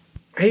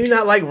 Hey, you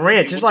not like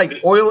ranch? It's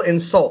like oil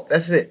and salt.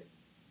 That's it.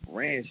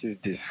 Ranch is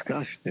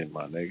disgusting,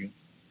 my nigga.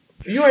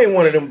 You ain't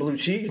one of them blue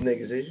cheese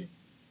niggas, is you?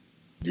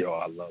 Yo,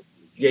 I love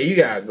blue cheese. Yeah, you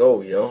gotta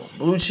go, yo.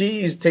 Blue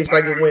cheese tastes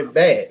like it went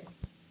bad.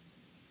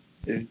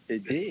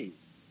 It did.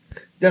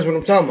 That's what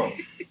I'm talking about.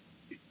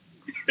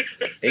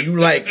 And you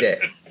like that.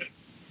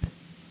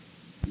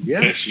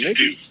 Yes,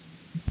 nigga.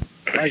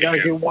 Like I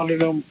get one of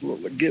them,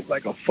 get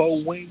like a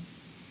faux wing.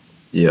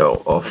 Yo,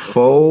 a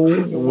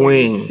faux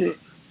wing. You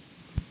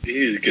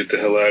need to get the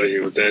hell out of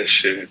here with that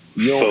shit.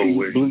 You don't Faux eat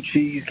wing. blue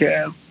cheese,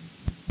 Cal?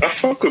 I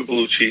fuck with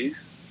blue cheese.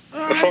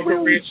 I fuck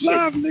with ranch.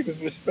 Live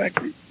niggas respect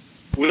it.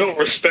 We don't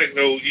respect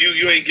no.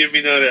 You ain't give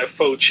me none of that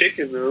faux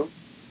chicken though.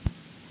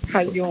 How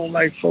you don't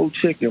like faux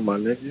chicken, my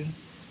nigga?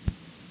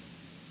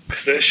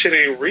 That shit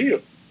ain't real.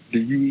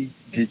 Did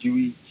you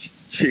eat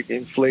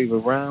chicken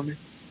flavored ramen?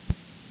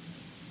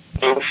 I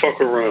don't fuck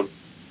around.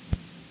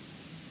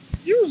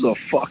 You was a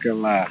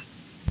fucking lie.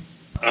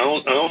 I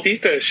don't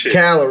eat that shit.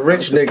 Cal, a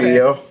rich nigga,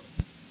 yo.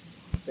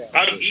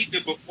 I've eaten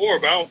it before,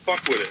 but I don't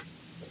fuck with it.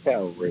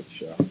 Cal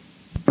rich, yo.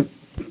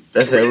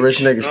 That's that rich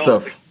nigga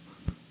stuff.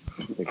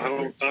 I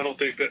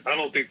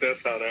don't think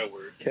that's how that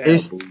works.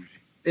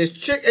 Is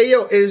chicken? Hey,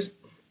 yo,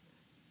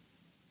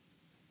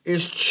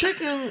 is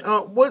chicken?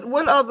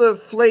 What other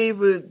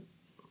flavored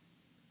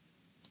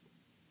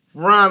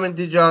ramen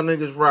did y'all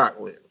niggas rock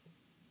with?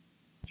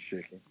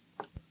 Chicken.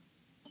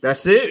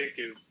 That's it.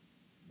 Chicken.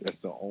 That's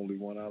the only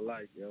one I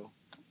like, yo.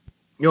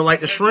 You don't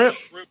like the shrimp?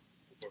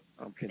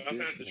 I'm I've had the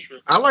conditioned.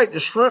 shrimp. I like the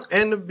shrimp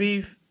and the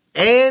beef,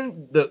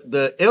 and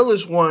the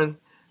illest one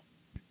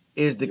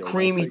is the Yo,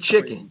 creamy don't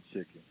say chicken. creamy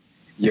chicken.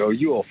 Yo,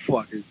 you a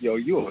fucking. Yo,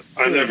 you a.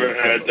 I never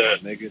had serial that.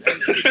 killer, nigga.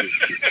 That shit is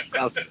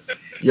disgusting.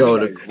 Yo,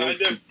 Like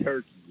roasted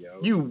turkey, yo.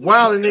 you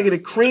wild nigga, the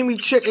creamy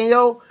chicken,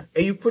 yo,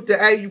 and you put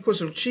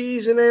some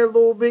cheese in there a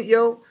little bit,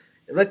 yo,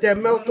 and let that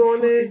melt on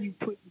there. You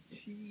put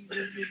cheese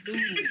in your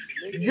noodles,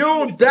 nigga. You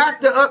don't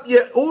doctor up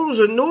your oodles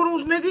and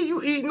noodles, nigga.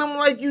 You eating them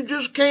like you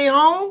just came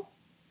home.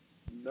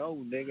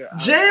 No, nigga.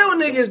 Jail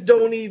niggas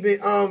don't even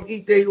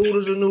eat their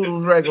oodles and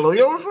noodles regular.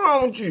 Yo, what's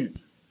wrong with you?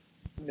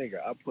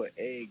 Nigga, I put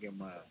egg in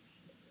mine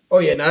Oh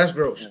yeah, nah, that's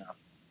gross.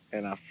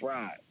 and I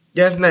fried.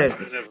 That's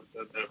nasty. I've never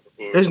done that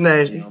before. It's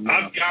nasty. You know what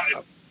I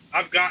mean?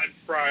 I've gotten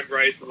fried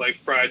rice and like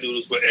fried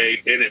noodles with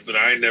egg in it, but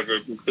I ain't never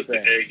put the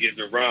egg in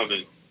the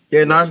ramen.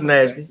 Yeah, nah, it's The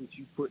nasty. fact that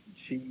you putting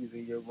cheese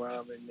in your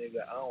ramen,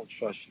 nigga, I don't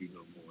trust you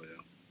no more,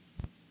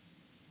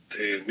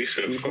 yo. Damn, we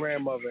should Your fuck.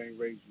 grandmother ain't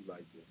raised you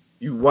like this.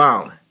 You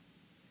wild.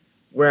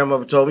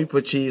 Grandmother told me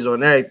put cheese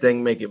on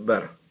everything, make it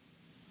better.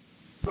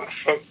 I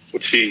fuck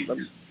with cheese.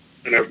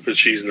 I never put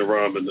cheese in the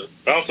ramen though.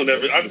 I've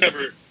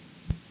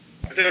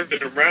never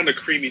been around the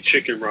creamy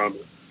chicken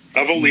ramen.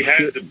 I've only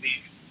had the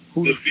beef.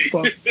 Who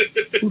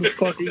the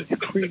fuck eats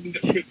creamy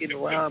chicken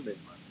ramen?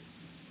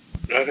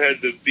 I've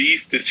had the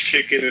beef, the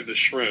chicken, and the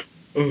shrimp.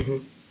 Mm-hmm.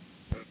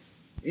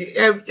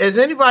 Has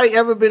anybody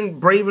ever been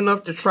brave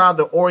enough to try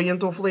the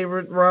Oriental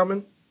flavored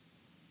ramen?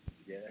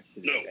 Yeah, that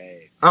shit No. is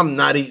ass. I'm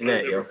not eating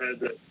I've that, yo. never had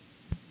that.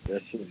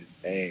 That shit is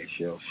ass,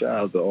 yo. Shout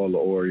out to all the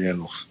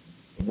Orientals.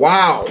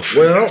 Wow.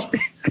 Well,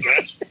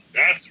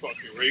 That's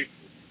fucking racist.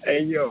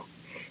 Hey, yo.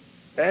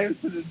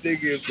 Answer the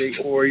nigga if they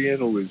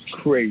Oriental is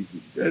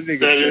crazy. That nigga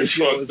That is says,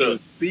 yo, fucked it's a up.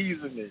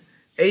 seasoning.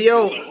 hey,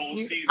 yo, It's a whole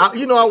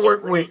season. I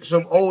work with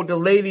some older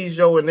ladies,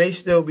 yo, and they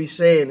still be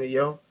saying it,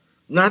 yo.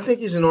 No, I think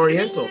he's an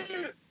Oriental.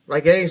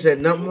 Like, I ain't said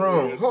nothing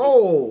wrong.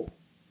 Oh,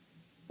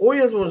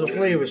 Oriental is a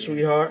flavor,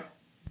 sweetheart.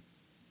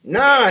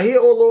 Nah, he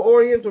a little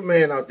Oriental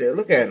man out there.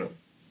 Look at him.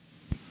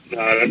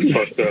 Nah, that's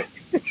fucked up.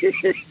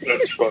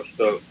 That's fucked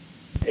up.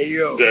 Hey,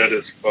 yo. That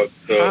is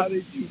fucked up.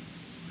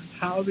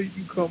 How did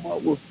you come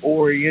up with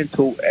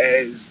Oriental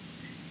as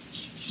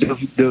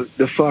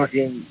the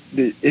fucking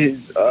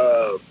his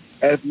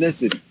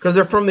ethnicity? Because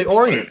they're from the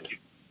Orient.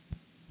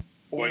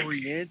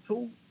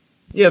 Oriental?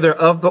 Yeah, they're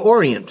of the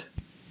Orient.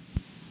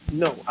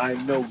 No, I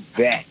know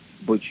that.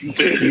 But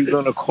you're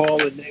gonna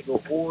call a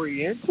nigga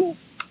Oriental?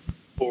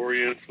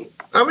 Oriental.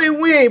 I mean,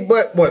 we ain't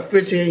but,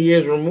 15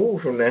 years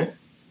removed from that.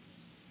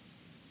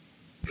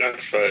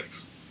 That's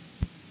facts.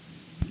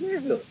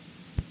 Nigga,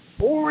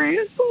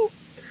 Oriental?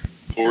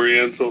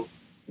 Oriental.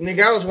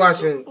 Nigga, I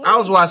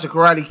was watching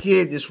Karate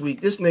Kid this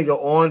week. This nigga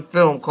on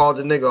film called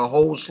the nigga a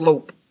whole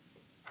slope.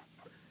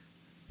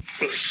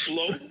 A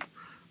slope.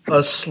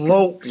 A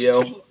slope,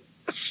 yo.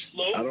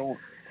 Slope.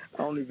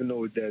 I don't even know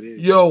what that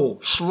is. Yo,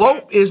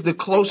 slope is the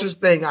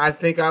closest thing I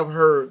think I've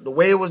heard. The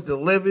way it was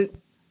delivered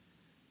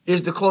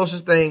is the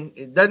closest thing.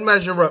 It doesn't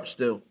measure up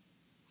still.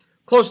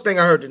 Closest thing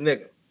I heard the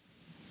nigga.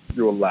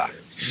 You're a liar.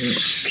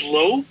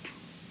 Slope.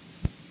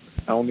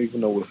 I don't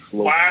even know what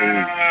slope Wow.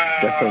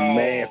 is. That's a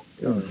math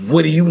term.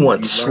 What do you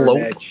want, You learn slope?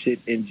 that shit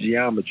in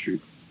geometry.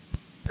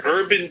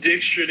 Urban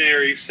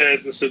Dictionary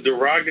says it's a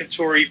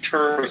derogatory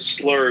term or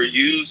slur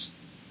used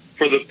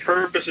for the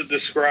purpose of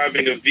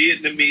describing a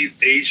Vietnamese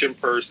Asian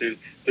person,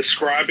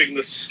 describing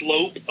the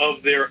slope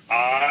of their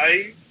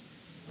eyes.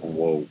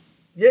 Whoa.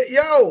 Yeah,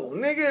 yo,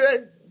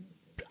 nigga,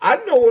 I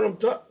know what I'm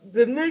talking.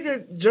 The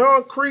nigga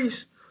John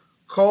Kreese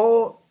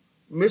called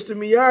Mr.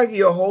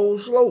 Miyagi a whole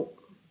slope.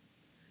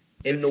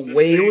 And the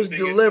way it was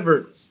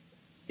delivered,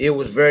 it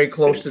was very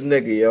close to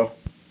nigga, yo.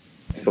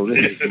 So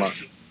this is my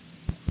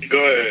Go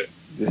ahead.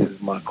 This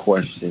is my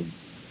question.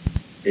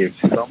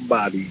 If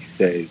somebody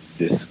says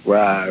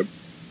describe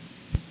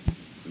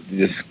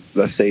this,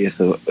 let's say it's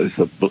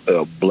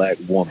a black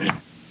woman,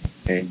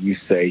 and you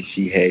say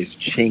she has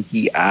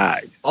chinky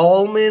eyes,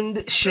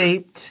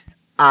 almond-shaped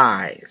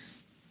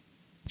eyes.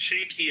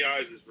 Chinky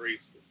eyes is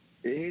racist.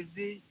 Is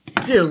it?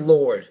 Dear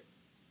Lord.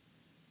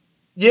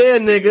 Yeah,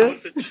 nigga.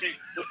 What's a chink?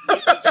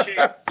 What's a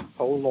chink?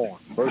 Hold on.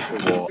 First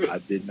of all, I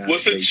did not.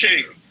 What's a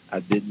chink? I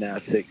did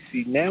not say.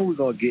 See, now we're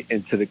gonna get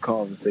into the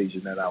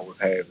conversation that I was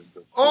having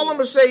before. All I'm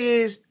gonna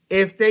say is,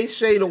 if they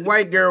say the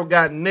white girl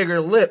got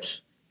nigger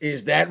lips,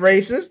 is that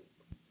racist?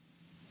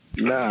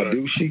 Nah,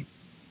 do she?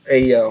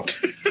 Hey yo,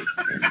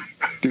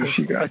 do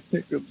she got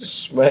nigger lips?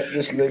 Smack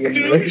this nigga in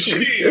the Do lips.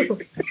 she?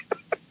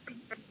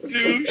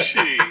 Do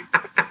she?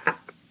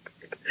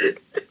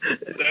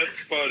 That's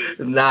funny.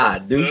 Nah,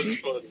 do That's she?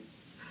 funny.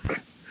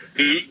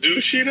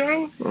 Do she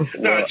though?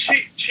 Nah,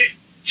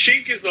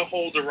 chink is a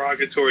whole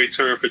derogatory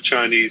term for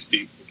Chinese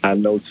people. I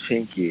know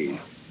chink is,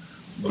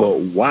 but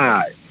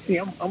why? See,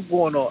 I'm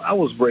going on. I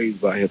was raised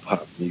by hip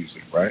hop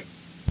music, right?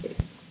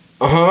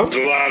 There's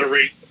a lot of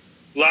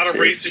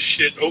racist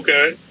shit.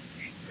 Okay.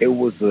 It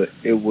was a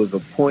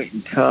point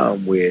in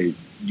time where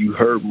you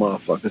heard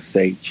motherfuckers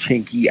say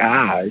chinky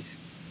eyes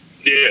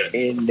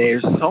in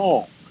their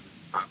song.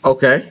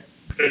 Okay.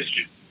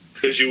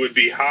 Because you would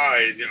be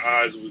high and your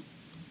eyes would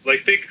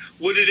think.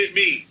 What did it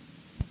mean?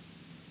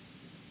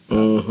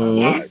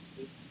 Mm-hmm.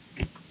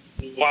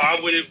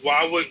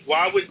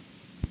 Why would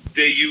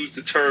they use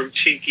the term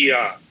chinky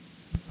eye?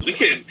 We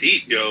getting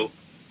deep, yo.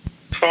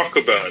 Talk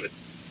about it.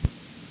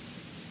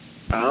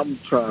 I'm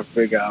trying to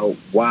figure out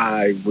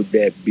why would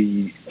that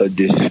be a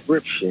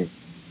description?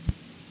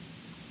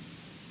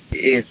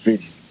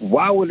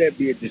 Why would that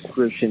be a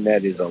description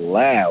that is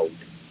allowed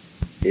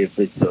if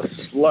it's a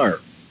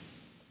slur?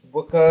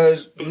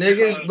 Because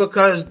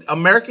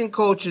American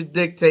culture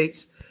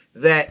dictates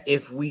that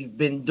if we've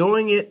been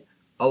doing it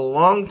a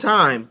long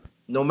time,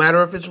 no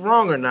matter if it's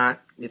wrong or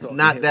not, it's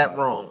not that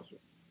wrong.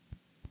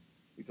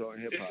 We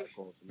talking hip hop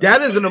culture.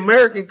 That is an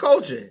American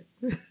culture.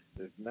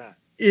 It's not.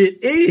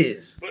 It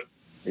is.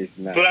 It's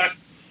not. But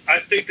I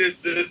think that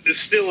it's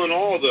still in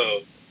all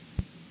though.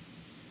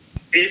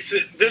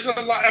 There's a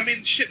lot. I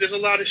mean, shit. There's a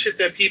lot of shit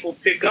that people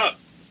pick up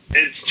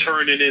and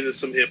turn it into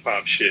some hip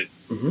hop shit.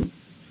 Mm-hmm.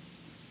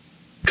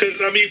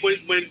 Because I mean, when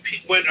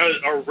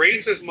a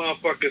racist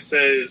motherfucker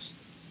says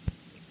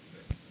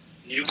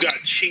you got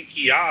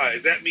chinky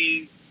eyes, that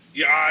means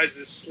your eyes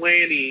is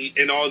slanty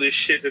and all this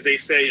shit that they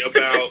say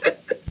about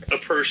a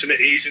person of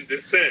Asian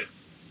descent.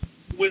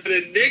 When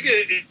a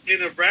nigga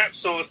in a rap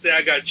song say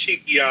I got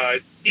chinky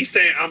eyes, he's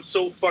saying I'm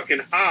so fucking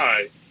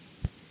high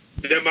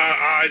that my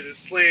eyes is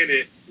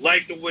slanted,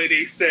 like the way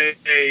they say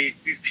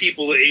these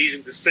people of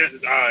Asian descent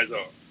eyes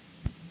are.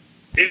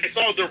 It's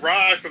all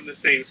derived from the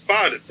same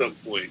spot at some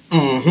point.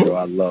 Mm-hmm. So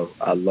I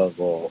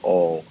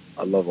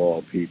love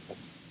all people.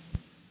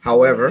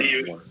 However,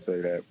 I want to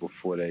say that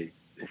before they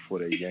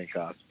yank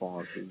our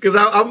sponsors. Because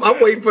I'm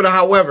waiting for the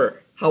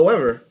however.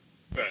 However,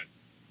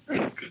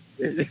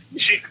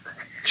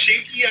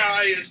 Chinky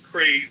eye is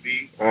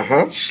crazy.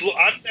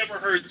 I've never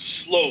heard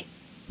slope.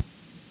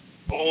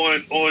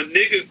 On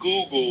nigga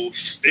Google,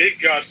 it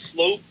got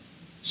slope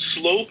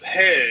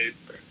head,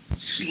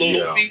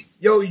 slopey.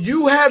 Yo,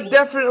 you have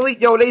definitely.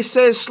 Yo, they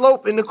said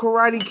slope in the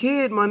Karate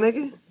Kid, my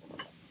nigga.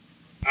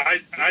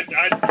 I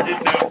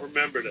did not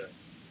remember that.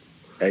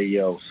 Hey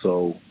yo,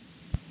 so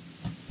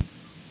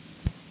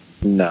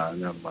nah,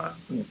 never mind.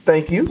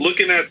 Thank you.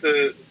 Looking at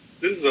I'm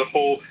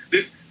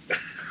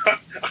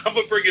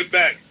gonna bring it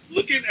back.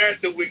 Looking at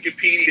the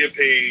Wikipedia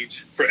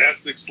page for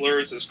ethnic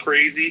slurs is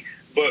crazy,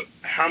 but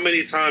how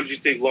many times do you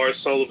think Lars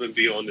Sullivan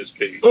be on this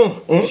page?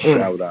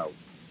 Shout out.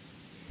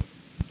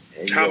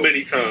 Hey, how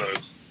many times?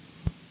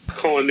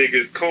 Calling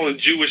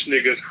Jewish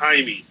niggas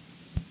Jaime.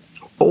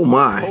 Oh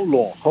my.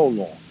 Hold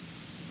on.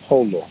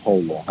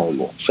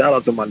 Shout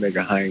out to my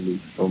nigga Jaime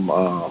from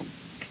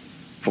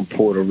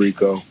Puerto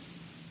Rico.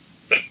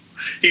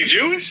 He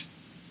Jewish?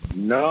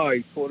 No,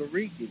 he's Puerto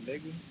Rican,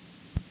 nigga.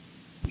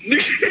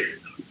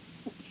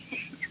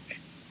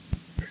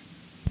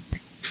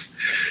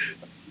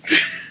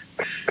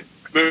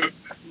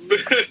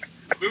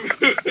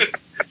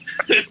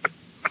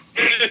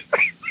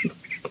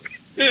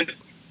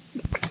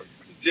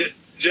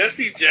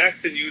 Jesse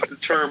Jackson used the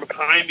term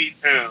Jaime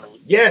Town.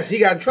 Yes, he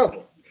got in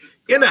trouble.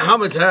 In the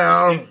Jaime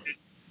Town.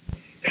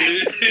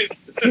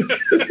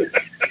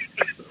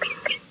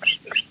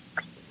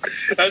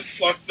 That's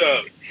fucked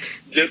up.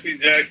 Jesse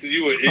Jackson,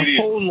 you an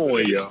idiot. Hold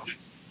on, y'all.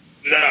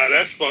 Nah,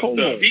 that's fucked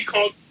up. He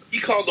called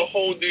the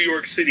whole New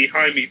York City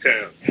Jaime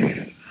Town.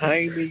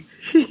 Jaime.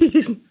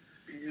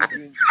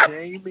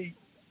 Jamie.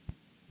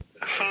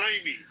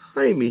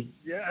 Jaime.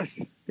 Yes.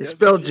 It's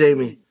spelled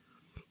Jamie.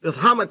 It's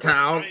Jaime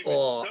Town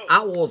or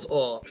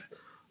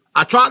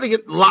I tried to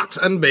get lox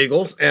and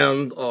bagels,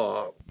 and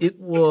it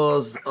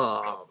was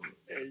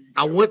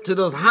I went to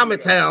this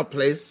Hamilton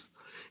place,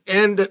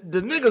 and the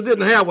niggas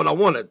didn't have what I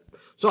wanted.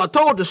 So I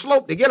told the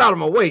slope to get out of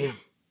my way.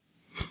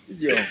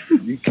 Yo,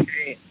 you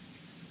can't.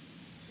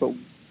 So,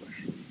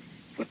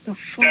 what the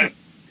fuck?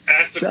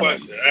 Ask the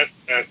question.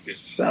 Ask it.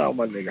 Shout out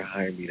my nigga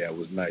Jaime that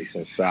was nice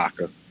in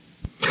soccer.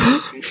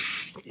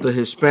 The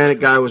Hispanic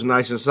guy was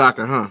nice in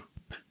soccer, huh?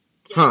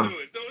 Huh?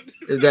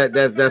 Is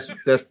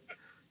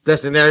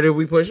that's the narrative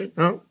we pushing?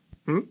 Huh?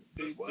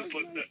 Just let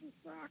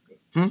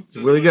that.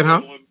 Really good,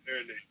 huh?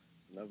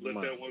 Let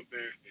that one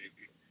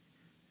marinate.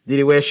 Did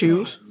he wear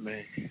shoes?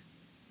 Man.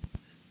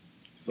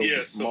 So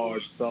Yeah,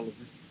 Marge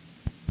Sullivan.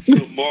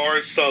 So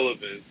Marge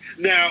Sullivan.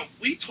 Now,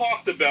 we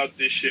talked about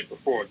this shit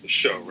before on the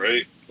show,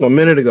 right? A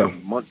minute ago.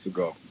 Months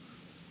ago.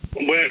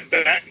 When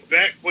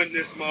back when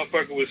this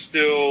motherfucker was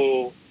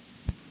still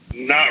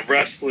not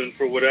wrestling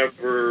for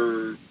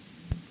whatever.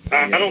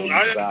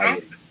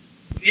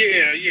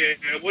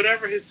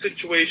 Whatever his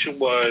situation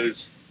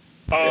was.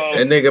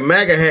 And nigga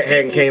MAGA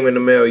hadn't came in the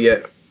mail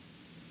yet.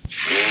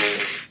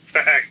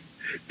 Fact,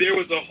 there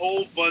was a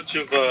whole bunch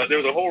of there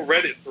was a whole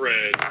Reddit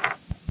thread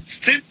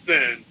since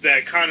then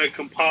that kind of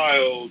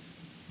compiled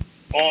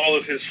all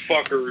of his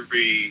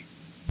fuckery.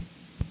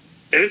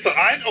 And it's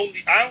I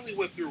only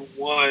went through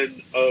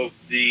one of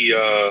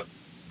the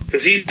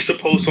because he used to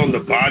post on the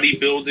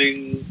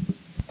bodybuilding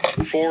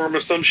forum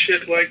or some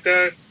shit like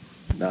that.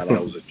 No,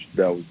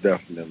 that was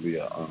definitely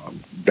a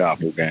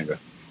doppelganger.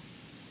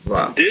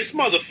 Wow. This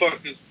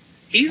motherfucker,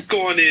 he's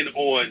gone in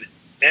on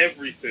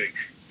everything.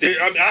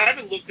 I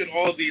haven't looked at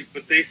all these,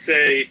 but they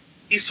say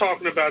he's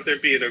talking about there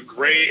being a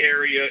gray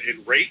area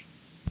in rape.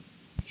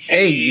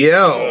 He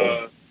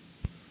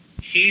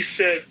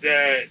said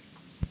that,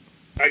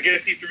 I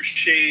guess he threw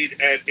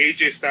shade at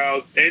AJ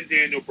Styles and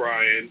Daniel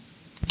Bryan.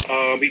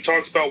 He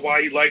talks about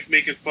why he likes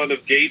making fun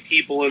of gay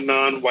people and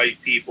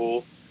non-white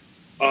people.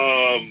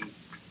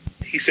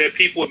 He said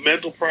people with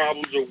mental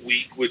problems are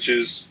weak, which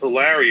is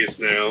hilarious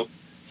now.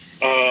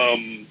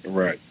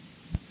 Right.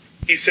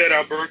 He said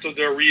Alberto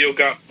Del Rio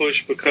got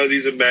pushed because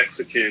he's a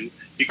Mexican.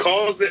 He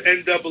calls the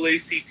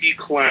NAACP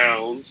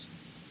clowns.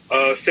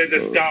 Said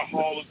that Scott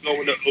Hall was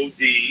going to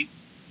OD.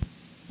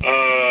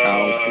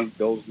 I don't see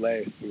those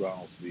last two. I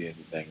don't see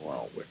anything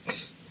wrong with.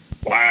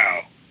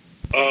 Wow.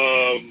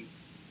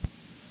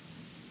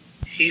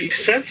 He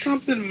said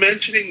something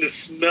mentioning the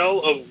smell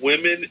of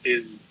women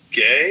is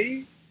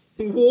gay.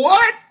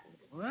 What?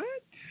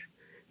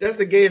 That's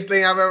the gayest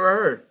thing I've ever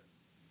heard.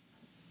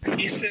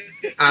 He said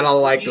I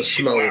don't like the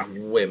smell of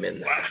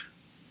women.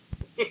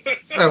 I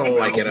don't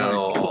like it at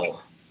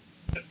all.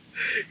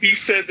 He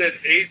said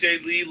that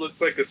AJ Lee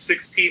looks like a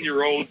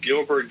 16-year-old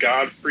Gilbert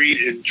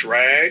Gottfried in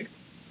drag.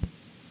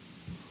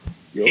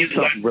 Yo, He's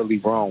something really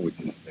wrong with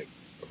this nigga.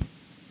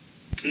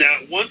 Now,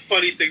 one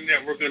funny thing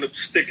that we're going to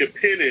stick a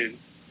pin in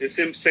is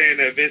him saying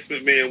that Vince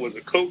McMahon was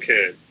a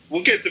cokehead.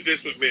 We'll get to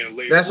Vince McMahon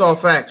later. That's all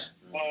facts.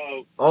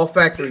 All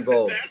factory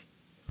bowl.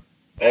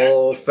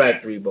 All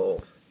factory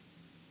bowl.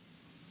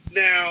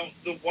 Now,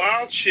 the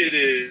wild shit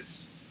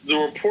is the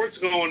reports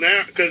going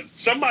out because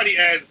somebody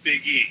asked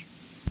Big E.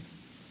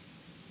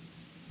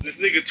 This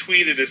nigga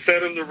tweeted and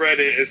sent him to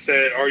Reddit and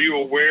said, "Are you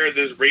aware of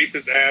this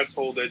racist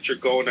asshole that you're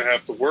going to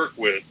have to work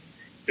with?"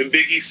 And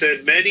Big E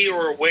said, "Many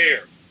are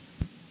aware.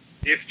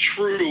 If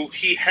true,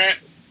 he has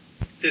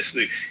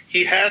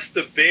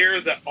to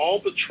bear the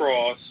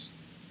albatross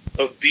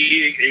of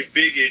being a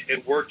bigot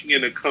and working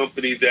in a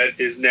company that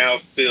is now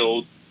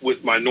filled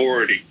with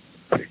minority."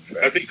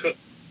 I think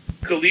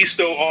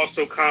Kalisto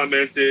also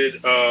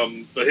commented,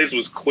 but his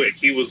was quick.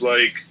 He was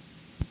like,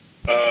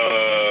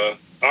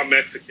 "I'm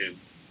Mexican.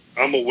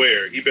 I'm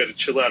aware. He better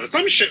chill out," or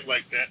some shit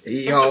like that.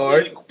 He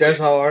hard. Really that's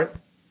hard.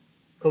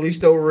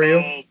 Kalisto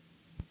real.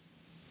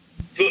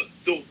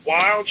 The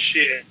wild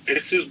shit.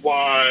 This is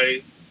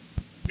why,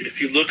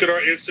 if you look at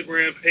our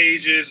Instagram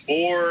pages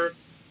or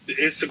the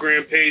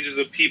Instagram pages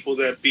of people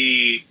that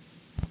be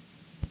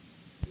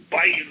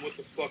biting what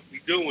the fuck we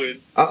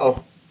doing.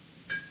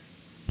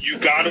 You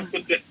gotta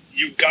put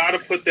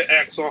the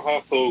X on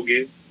Hulk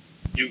Hogan.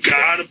 You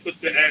gotta put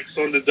the X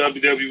on the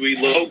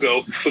WWE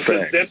logo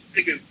because them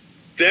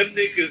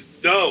niggas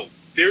know.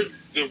 They're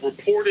the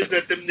reporters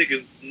that them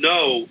niggas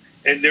know,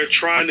 and they're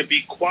trying to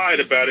be quiet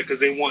about it because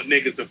they want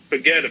niggas to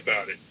forget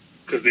about it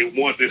because they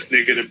want this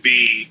nigga to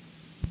be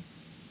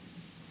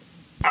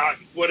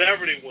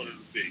whatever they want him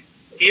to be.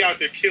 He out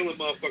there killing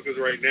motherfuckers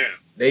right now.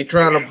 They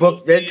trying to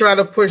book. They're trying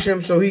to push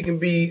him so he can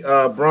be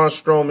Braun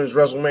Strowman's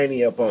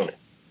WrestleMania opponent.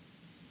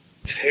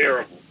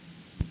 Terrible.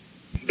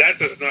 That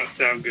does not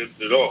sound good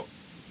at all.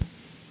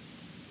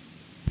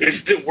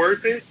 Is it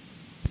worth it?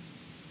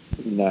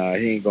 Nah,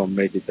 he ain't gonna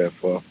make it that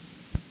far.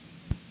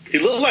 He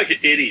looked like an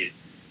idiot.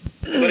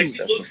 Like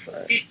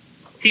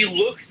he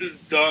looks as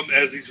dumb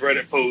as these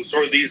Reddit posts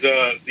or these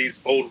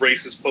old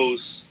racist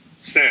posts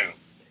sound.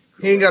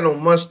 He ain't got no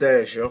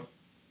mustache, yo.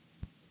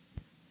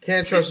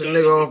 Can't trust a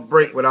nigga off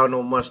break without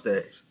no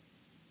mustache.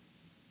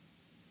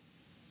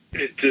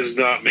 It does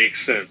not make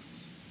sense.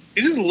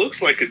 He just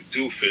looks like a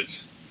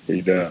doofus.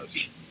 He does.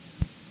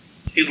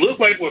 He looked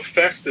like what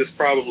Festus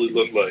probably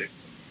looked like.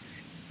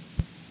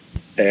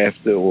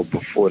 After or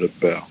before the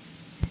bell?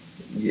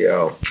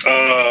 Yo.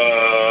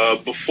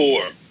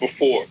 Before.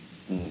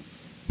 Mm.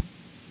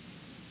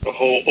 The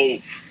whole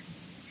oath.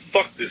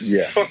 Fuck this.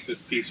 Yeah. Fuck this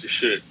piece of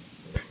shit.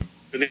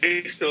 And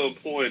they still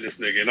employing this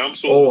nigga, and I'm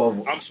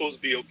supposed to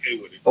be okay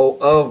with it.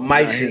 Of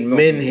mice and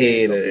men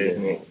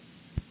head.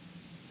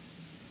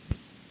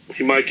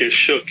 He might get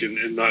shook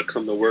and not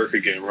come to work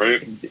again,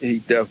 right? He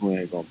definitely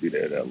ain't gonna be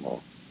there that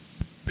long.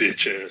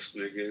 Bitch ass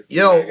nigga.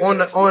 Yo,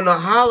 on the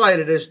highlight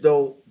of this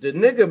though, the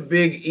nigga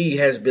Big E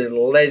has been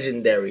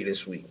legendary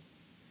this week.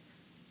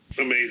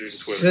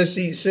 Amazing Twitter.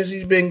 Since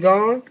he's been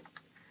gone,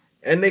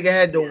 and nigga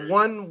had the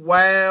one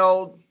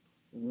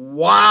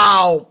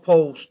wild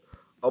post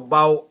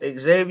about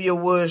Xavier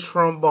Woods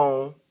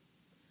trombone.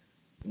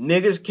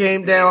 Niggas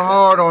came down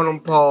hard on him.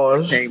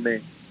 Pause.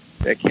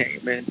 That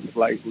came in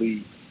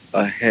slightly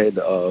ahead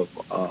of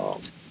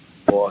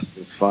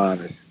Boston's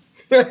finest.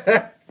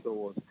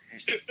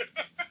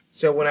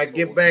 So when I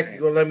get back,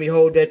 you're gonna let me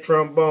hold that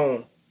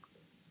trombone.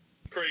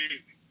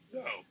 Crazy.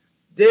 No.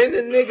 Then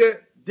the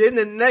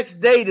next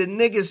day, the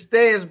nigga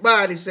stands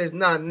by and he says,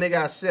 "Nah,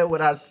 nigga, I said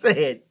what I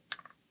said."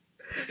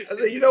 I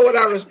said, "You know what?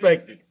 I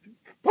respect it."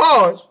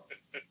 Pause.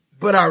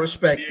 But I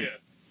respect it.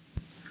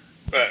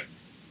 Fact.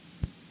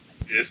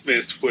 This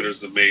man's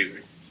Twitter's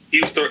amazing.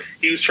 He was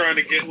trying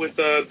to get with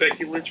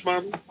Becky Lynch,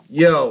 mama.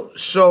 Yo,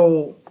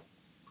 so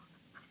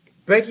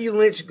Becky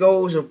Lynch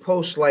goes and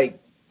posts like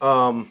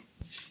a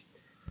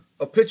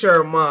picture of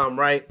her mom,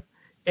 right?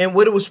 And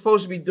what it was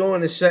supposed to be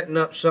doing is setting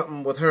up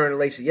something with her and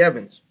Lacey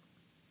Evans.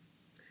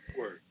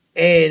 Word.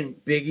 And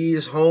Biggie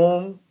is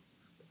home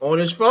on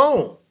his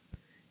phone.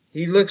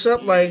 He looks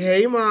up like,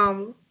 "Hey,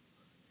 mom,"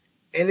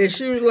 and then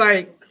she was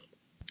like,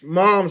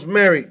 "Mom's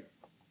married."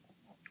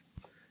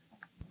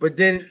 But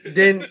then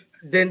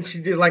she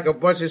did like a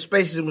bunch of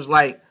spaces and was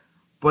like,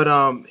 "But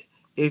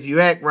if you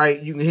act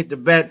right, you can hit the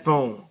bat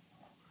phone."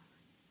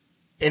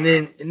 And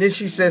then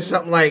she said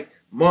something like,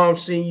 "Mom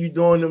seen you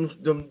doing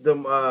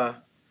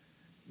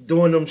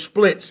them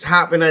splits,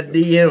 hopping at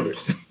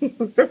DMs."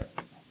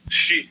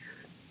 She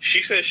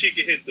said she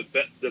could hit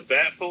the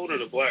bat phone or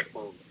the black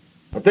phone.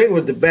 I think it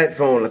was the bat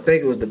phone. The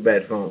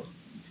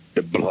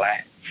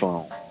black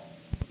phone.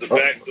 The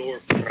back door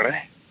phone.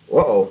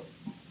 Uh-oh.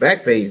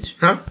 Back page,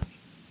 huh?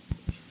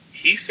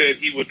 He said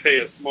he would pay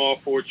a small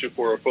fortune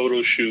for a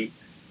photo shoot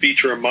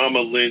featuring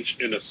Mama Lynch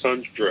in a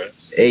sundress.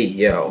 Hey,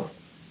 yo.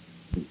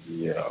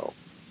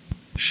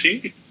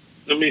 She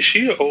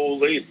an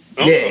old lady.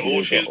 Yeah,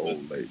 she's an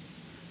old lady.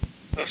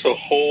 That's a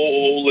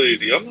whole old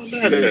lady. I'm not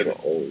mad at an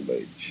old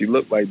lady. She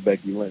looked like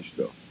Becky Lynch,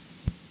 though.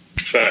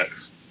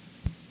 Facts.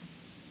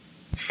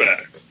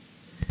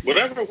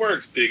 Whatever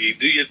works, Biggie.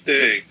 Do your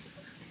thing.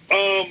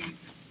 The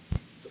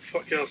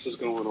fuck else is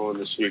going on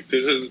this week?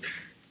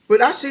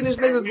 But I seen this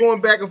nigga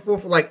going back and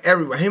forth with like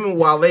everyone. Him and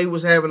Wale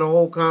was having a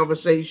whole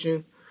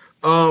conversation.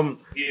 The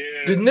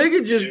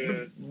nigga just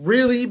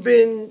really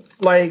been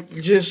like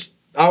just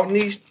out in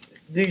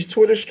these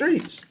Twitter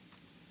streets.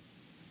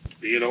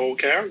 Being a whole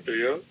character,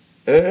 yo.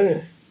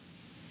 I'm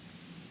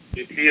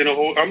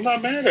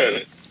not mad at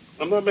it.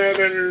 I'm not mad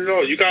at it at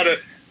all.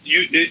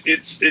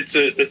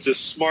 It's a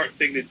smart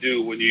thing to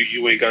do when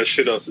you ain't got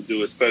shit else to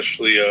do,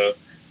 especially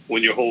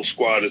when your whole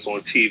squad is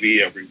on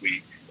TV every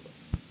week.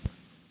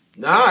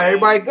 Nah,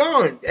 everybody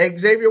gone.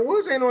 Xavier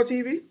Woods ain't on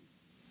TV.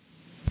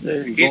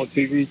 Yeah, he's on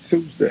TV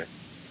Tuesday.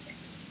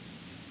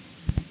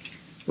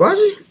 Was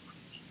he?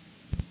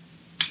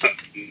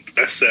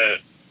 That's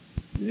sad.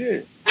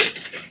 Yeah.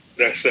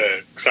 That's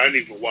sad. Because I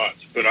didn't even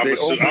watch. But they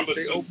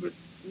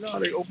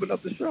opened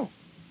up the show.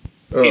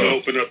 He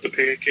opened up the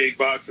pancake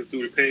box and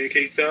threw the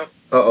pancakes out.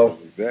 Uh-oh.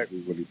 That's exactly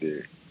what he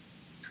did.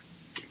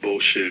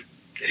 Bullshit.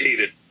 Hate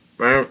it.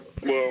 At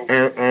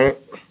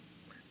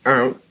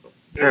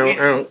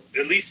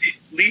least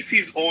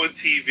he's on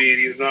TV and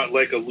he's not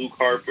like a Luke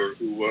Harper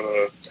who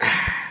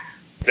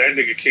that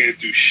nigga can't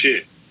do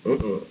shit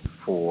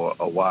for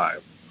a while.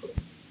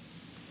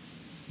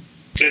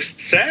 It's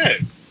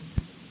sad.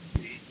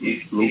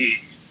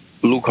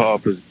 Luke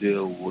Harper's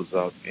deal was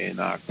up in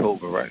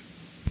October, right?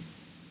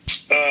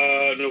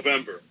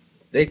 November.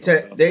 Is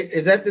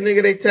that the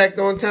nigga they tacked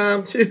on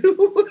time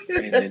too?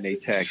 And then they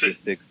tacked it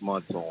 6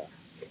 months on.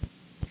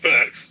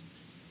 Facts.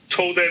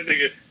 Told that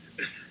nigga.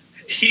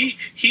 He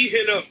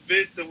hit up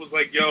Vince and was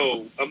like,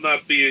 "Yo, I'm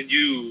not being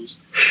used.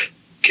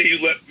 Can you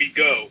let me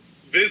go?"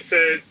 Vince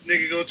said,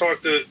 "Nigga, go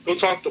talk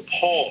to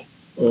Paul."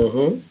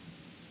 Mm-hmm.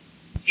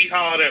 He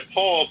hollered at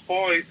Paul.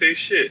 Paul ain't say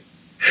shit.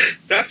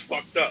 That's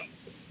fucked up.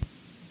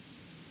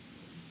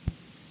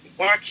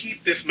 Why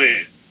keep this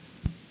man?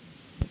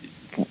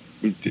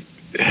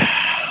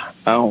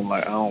 I don't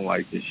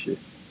like this shit.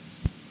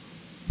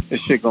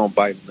 This shit gonna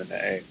bite him in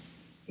the ass.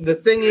 The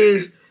thing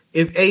is,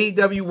 if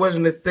AEW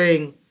wasn't a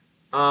thing,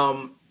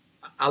 a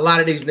lot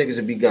of these niggas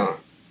would be gone.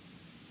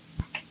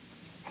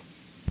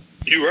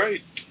 You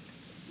right.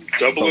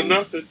 Double or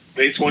nothing.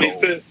 May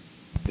 25th.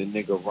 The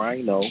nigga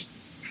Rhino,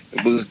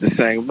 it was the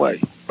same way.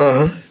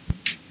 Uh-huh.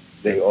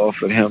 they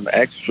offered him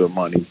extra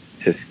money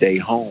to stay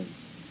home,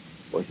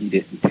 but he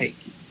didn't take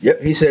it.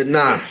 Yep, he said,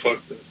 nah.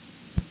 Fuck that.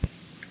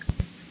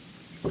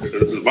 This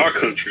is my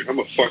country. I'm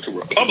a fucking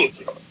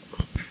Republican.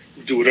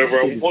 Do whatever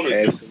I want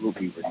to do.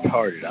 Absolutely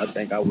retarded. I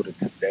think I would have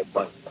took that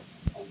money.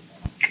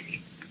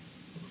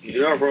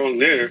 You're not wrong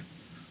there.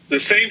 The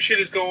same shit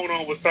is going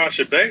on with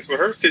Sasha Banks, but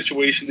her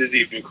situation is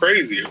even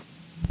crazier.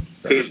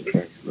 Sasha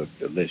Banks look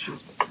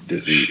delicious.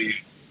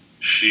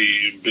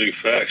 She big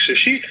facts.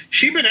 She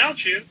been out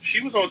here.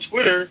 She was on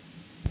Twitter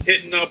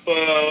hitting up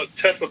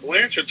Tessa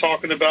Blanchard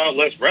talking about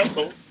let's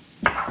wrestle.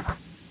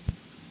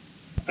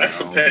 That's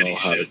some petty shit. I don't know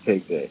how to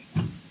take that.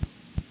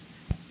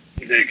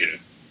 Nigga.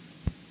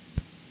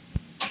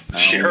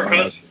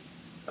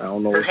 I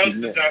don't know her what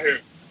husband's out here.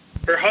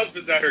 Her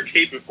husband's out here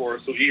caping for her,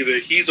 so either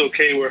he's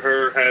okay with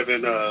her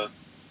having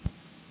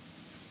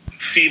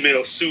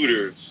female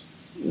suitors.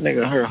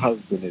 Nigga, her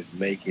husband is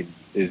making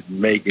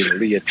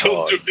leotards.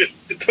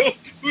 Don't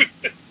do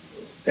this.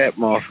 That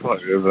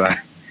motherfucker's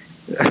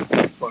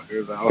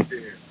out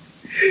here.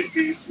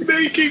 He's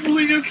making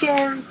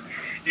leotards.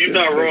 You're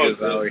not wrong.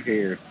 He's out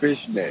here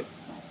fishnet.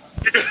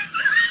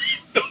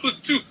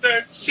 Don't do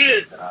that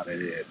shit. Out of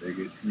here,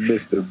 nigga.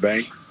 Mr.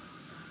 Banks.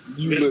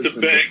 Mr.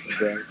 Banks.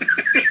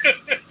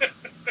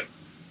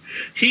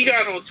 He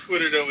got on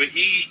Twitter though, and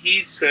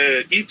he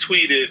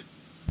tweeted,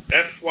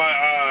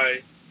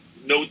 FYI,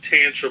 no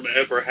tantrum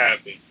ever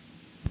happened.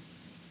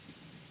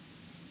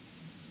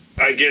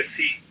 I guess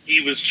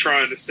he was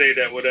trying to say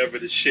that whatever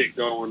the shit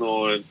going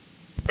on,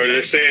 or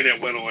they're saying that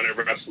went on at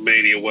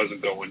WrestleMania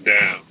wasn't going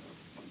down.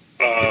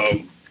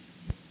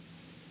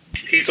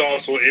 He's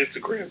also on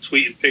Instagram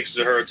tweeting pictures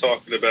of her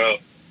talking about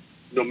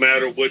no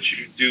matter what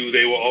you do,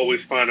 they will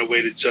always find a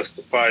way to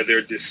justify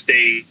their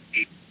disdain.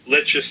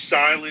 Let your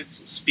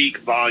silence speak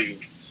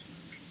volumes.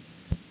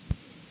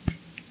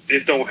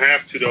 It don't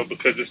have to, though,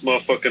 because this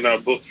motherfucker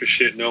not booked for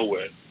shit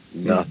nowhere.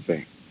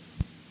 Nothing.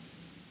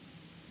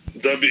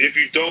 If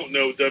you don't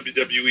know,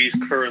 WWE is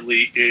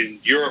currently in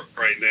Europe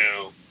right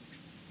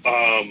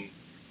now.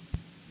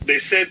 They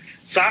said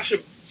Sasha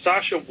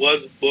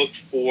was booked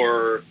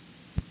for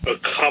a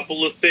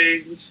couple of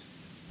things,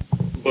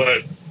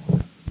 but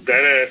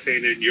that ass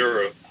ain't in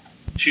Europe.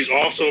 She's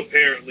also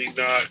apparently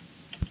not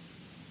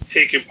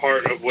taking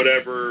part of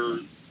whatever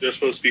they're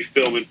supposed to be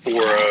filming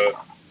for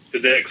the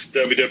next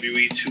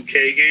WWE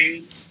 2K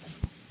game.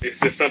 It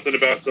said something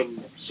about some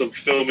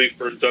filming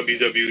for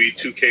WWE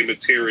 2K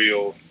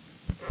material.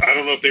 I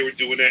don't know if they were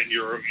doing that in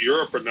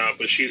Europe or not,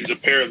 but she's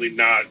apparently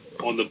not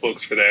on the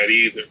books for that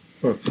either.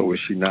 So is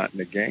she not in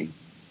the game?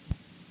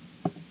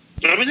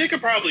 I mean, they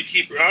could probably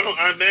keep her.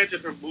 I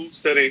imagine her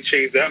moveset ain't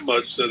changed that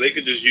much, so they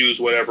could just use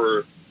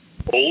whatever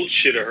old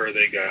shit of her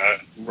they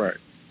got. Right.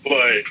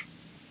 But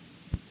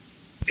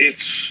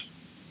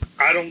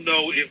I don't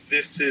know if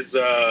this is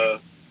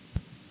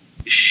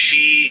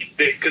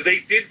because they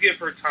did give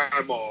her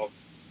time off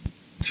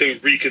to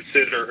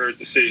reconsider her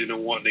decision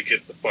and wanting to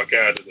get the fuck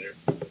out of there.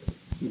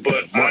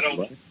 But I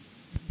don't.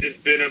 It's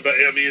been about.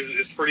 I mean,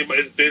 it's pretty much.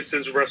 It's been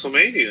since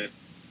WrestleMania.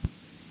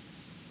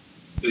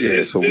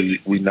 Yeah, so we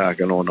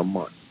knocking on a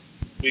month.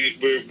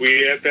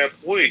 We at that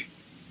point.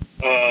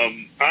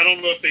 I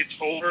don't know if they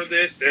told her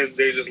this and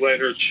they just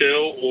let her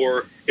chill,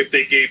 or if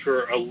they gave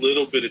her a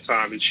little bit of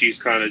time and she's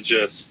kind of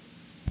just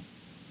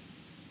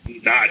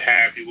not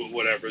happy with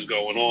whatever's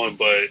going on.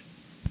 But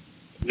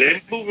they're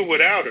moving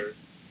without her.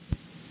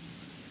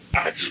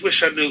 I just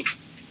wish I knew.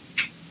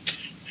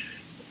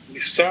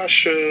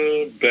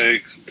 Sasha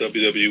Banks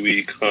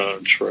WWE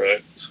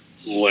contract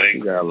length. She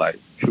got like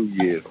 2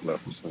 years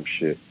left or some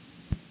shit.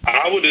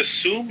 I would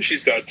assume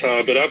she's got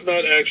time, but I've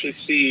not actually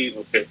seen,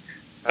 okay,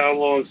 how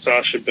long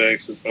Sasha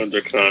Banks is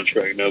under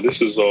contract. Now,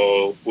 this is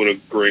all with a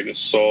grain of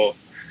salt.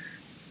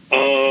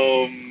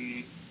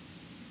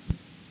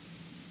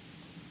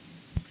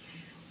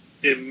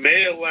 In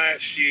May of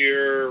last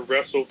year,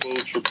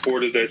 WrestleVotes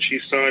reported that she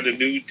signed a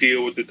new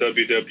deal with the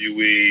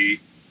WWE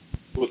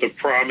with a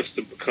promise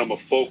to become a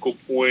focal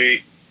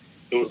point.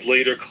 It was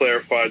later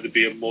clarified to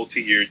be a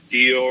multi-year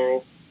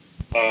deal.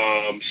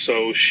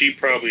 So she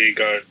probably ain't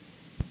got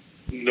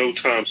no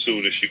time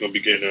soon is she gonna be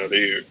getting out of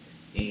here.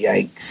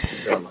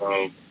 Yikes.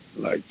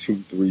 Like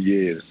 2-3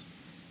 years.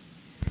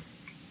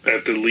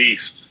 At the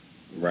least.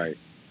 Right.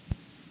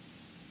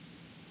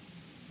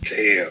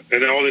 Damn.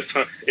 And all this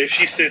time, if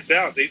she sits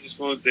out, they're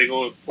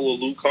gonna pull a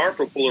Luke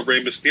Harper, pull a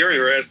Rey Mysterio,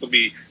 her ass gonna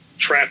be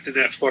trapped in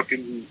that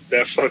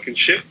fucking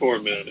shit for a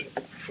minute.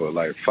 For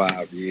like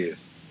 5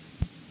 years.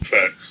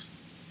 Facts.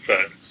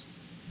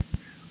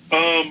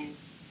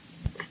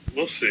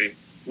 We'll see.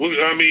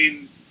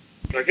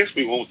 I guess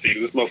we won't see.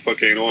 This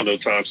motherfucker ain't on no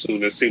time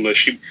soon. It seems like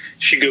she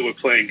good with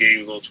playing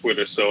games on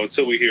Twitter. So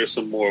until we hear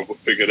some more, we'll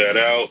figure that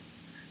out.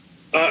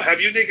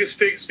 Have you niggas,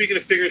 speaking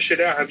of figuring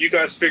shit out, have you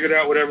guys figured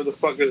out whatever the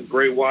fuck this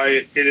Bray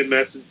Wyatt hidden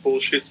message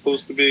bullshit's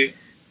supposed to be?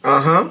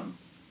 Uh-huh.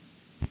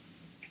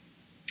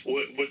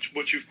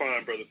 What you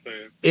find, brother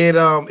fan? It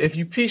if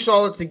you piece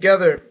all it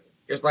together,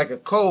 it's like a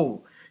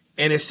code,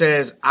 and it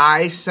says,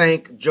 "I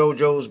sank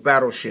JoJo's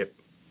battleship."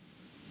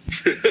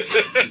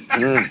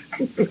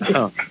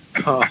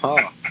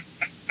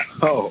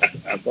 Oh,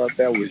 I thought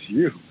that was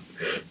you.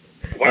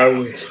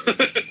 Wow.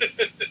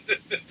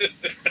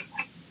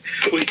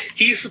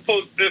 He's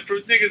supposed,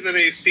 for niggas that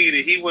ain't seen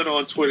it, he went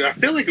on Twitter. I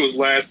feel like it was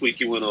last week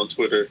he went on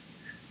Twitter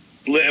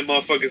letting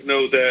motherfuckers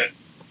know that,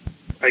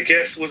 I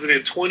guess, was it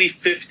in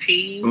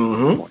 2015?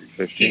 Mm-hmm.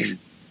 2015.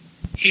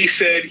 He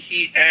said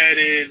he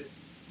added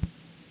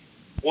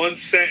one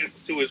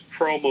sentence to his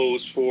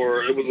promos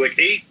for, it was like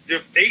 8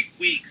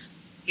 weeks.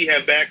 He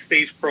had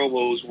backstage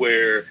promos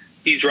where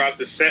he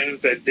dropped a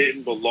sentence that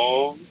didn't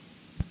belong.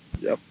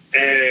 Yep.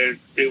 And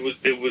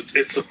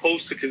it's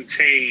supposed to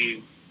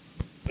contain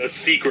a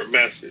secret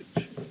message.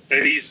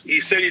 And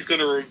he said he's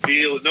going to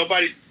reveal it.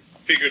 Nobody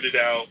figured it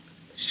out.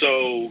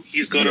 So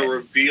he's going to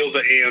reveal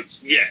the answer.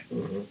 Yeah.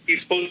 Mm-hmm.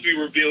 He's supposed to be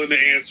revealing the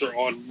answer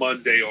on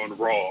Monday on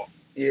Raw.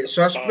 Yeah,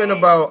 so I spent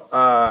about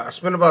a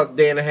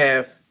day and a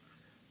half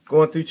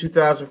going through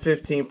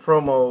 2015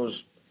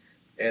 promos,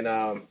 and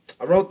I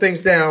wrote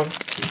things down.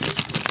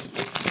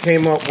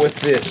 Came up with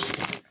this.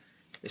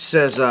 It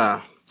says,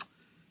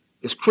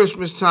 "It's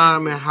Christmas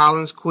time in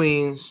Highlands,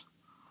 Queens.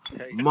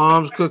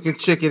 Mom's cooking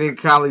chicken in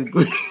collard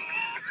greens."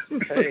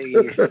 Hey.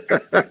 That's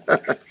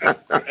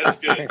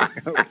good.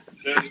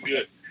 That's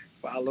good.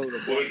 Follow the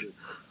boy.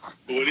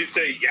 What he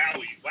say?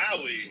 Yowie,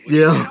 wowie.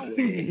 Yeah.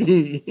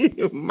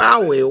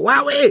 Maui,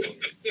 wowie.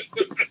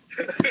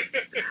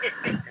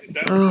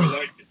 That's more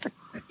like it.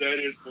 That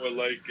is more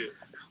like it.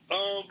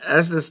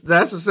 That's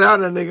the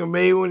sound that nigga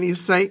made when he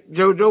sank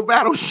JoJo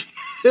Battleship.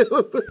 That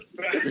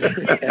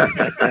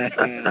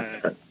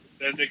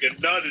nigga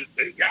nutted and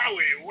said,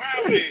 yowie,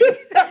 wowie.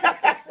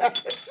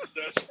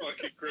 That's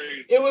fucking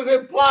crazy. It was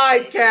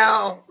implied,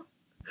 Cal.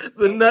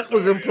 The nut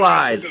was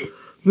implied.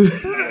 I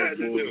had to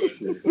do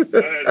it.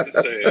 I had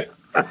to say it.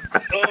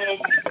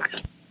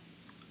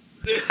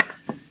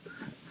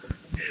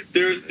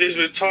 There's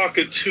been talk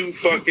of 2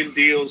 fucking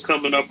deals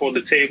coming up on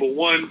the table.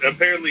 One,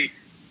 apparently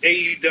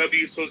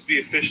AEW is supposed to be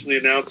officially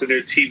announcing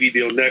their TV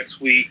deal next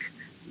week.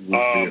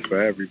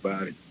 For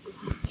everybody.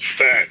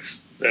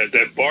 Facts.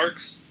 That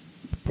Barks.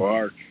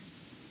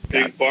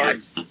 Big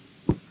Barks.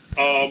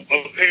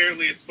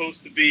 Apparently it's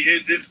supposed to be,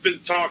 it's been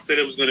talked that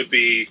it was going to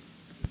be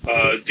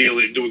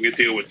doing a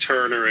deal with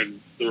Turner, and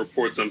the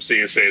reports I'm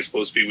seeing say it's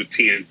supposed to be with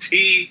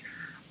TNT.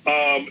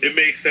 It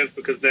makes sense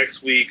because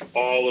next week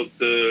all of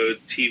the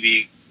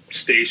TV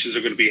stations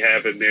are going to be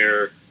having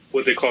their,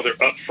 what they call their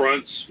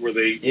upfronts, where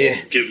they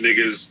give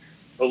niggas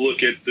a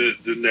look at the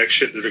next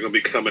shit that they're going to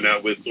be coming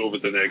out with over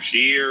the next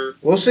year.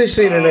 We'll see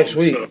Cena next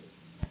week. So,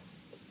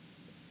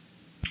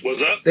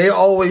 what's up? They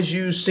always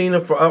use Cena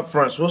for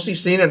upfronts. We'll see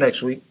Cena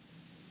next week.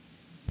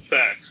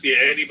 Facts. Yeah,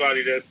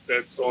 anybody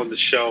that's on the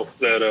shelf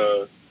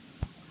that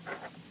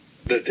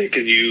they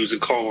can use and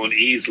call on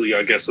easily,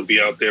 I guess, will be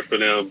out there for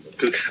them.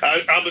 Because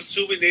I'm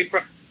assuming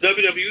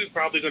WWE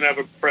probably going to have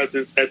a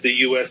presence at the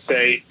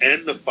USA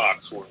and the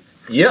Fox one.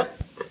 Yep.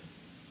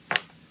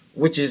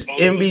 Which is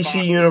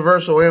NBC,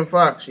 Universal, and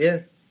Fox.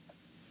 Yeah.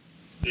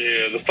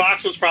 Yeah, the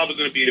Fox one's probably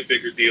going to be a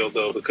bigger deal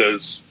though,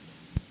 because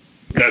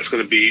that's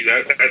going to be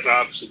that's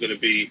obviously going to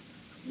be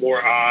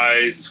more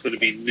eyes. It's going to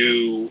be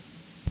new.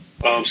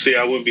 So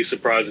yeah, I wouldn't be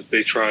surprised if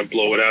they try and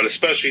blow it out,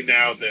 especially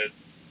now that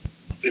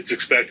it's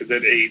expected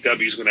that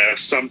AEW is going to have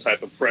some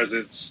type of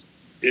presence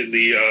in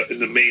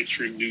the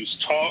mainstream news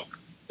talk.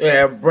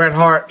 Yeah, Bret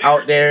Hart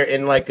out there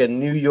in like a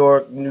New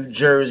York, New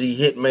Jersey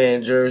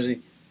hitman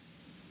jersey.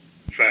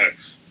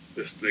 Facts.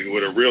 This nigga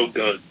with a real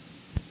gun.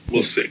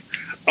 We'll see.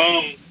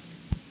 The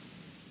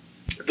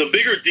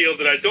bigger deal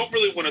that I don't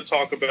really want to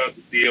talk about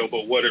the deal,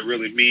 but what it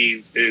really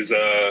means is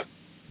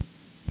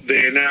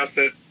they announced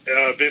that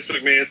Vince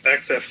McMahon's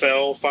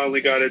XFL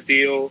finally got a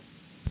deal.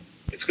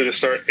 It's going to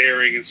start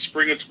airing in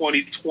spring of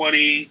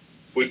 2020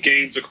 with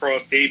games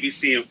across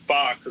ABC and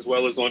Fox, as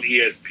well as on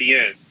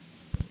ESPN.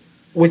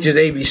 Which is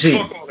ABC.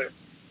 Fuck all that.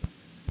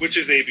 Which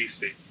is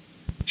ABC.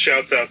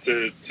 Shouts out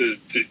to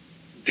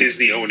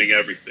Disney owning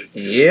everything.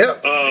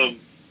 Yep.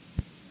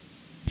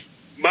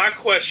 My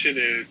question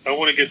is, I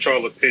want to get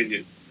y'all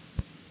opinion.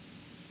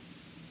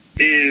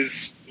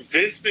 Is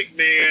Vince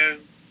McMahon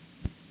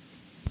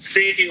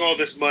sinking all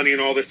this money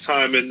and all this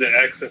time in the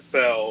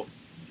XFL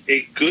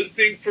a good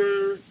thing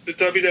for the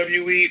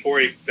WWE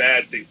or a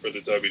bad thing for the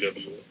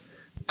WWE?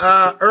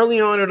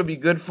 Early on, it'll be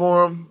good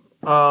for him.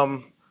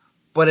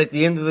 But at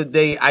the end of the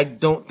day, I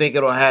don't think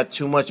it'll have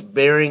too much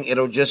bearing.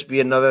 It'll just be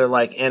another,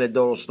 like,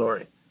 anecdotal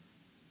story.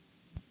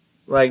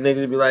 Like,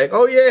 niggas be like,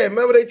 oh, yeah,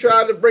 remember they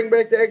tried to bring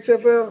back the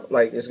XFL?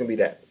 Like, it's going to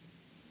be that.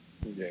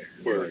 Yeah,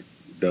 like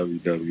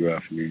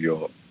WWF New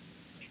York.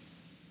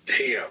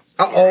 Damn.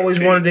 I always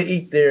wanted to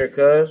eat there,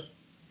 cuz.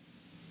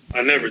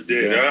 I never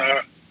did.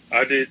 Yeah.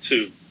 I did,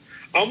 too.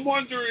 I'm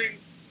wondering...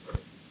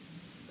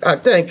 I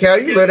think, Cal,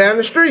 you live down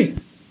the street.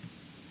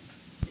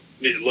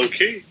 Yeah, low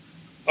key.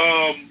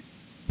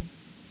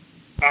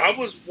 I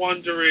was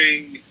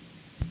wondering,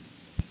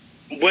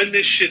 when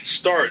this shit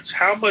starts,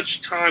 how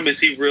much time is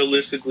he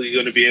realistically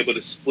going to be able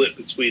to split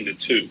between the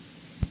two?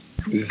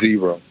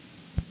 0.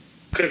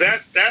 Because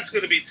that's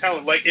going to be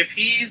telling. Like, if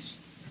he's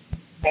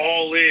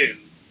all in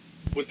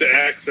with the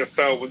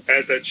XFL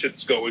as that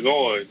shit's going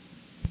on,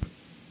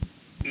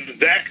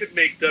 that could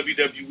make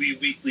WWE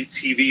weekly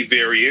TV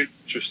very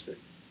interesting.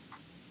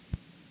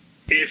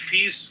 If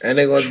he's and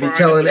they're going to be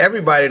telling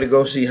everybody to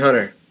go see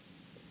Hunter.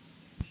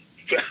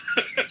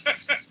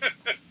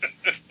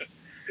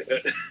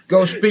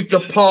 Go speak to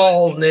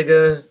Paul,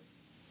 nigga.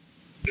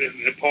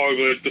 And Paul,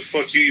 what the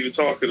fuck you even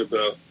talking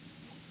about?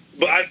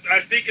 But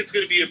I think it's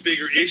going to be a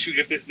bigger issue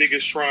if this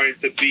nigga's trying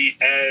to be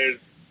as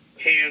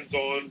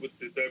hands-on with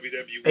the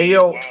WWE. Hey,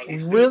 yo,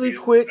 really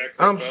quick,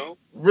 I'm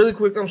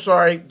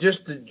sorry,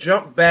 just to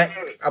jump back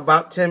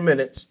about 10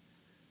 minutes.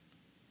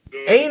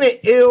 Ain't it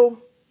ill?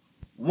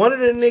 One of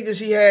the niggas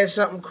he had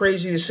something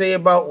crazy to say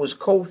about was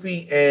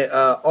Kofi and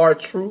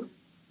R-Truth.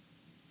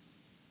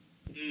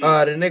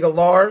 The nigga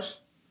Lars.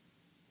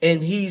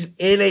 And he's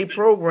in a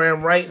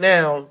program right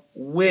now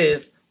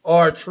with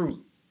R-Truth.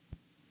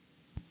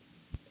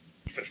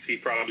 He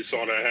probably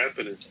saw that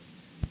happening.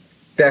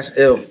 That's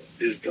ill.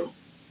 His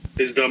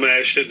dumb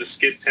ass shouldn't have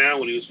skipped town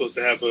when he was supposed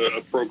to have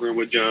a program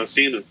with John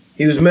Cena.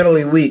 He was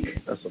mentally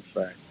weak. That's a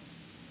fact.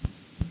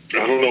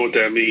 I don't know what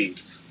that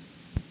means.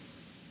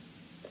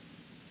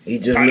 He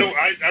just. I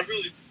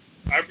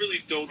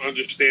really don't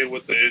understand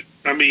what the.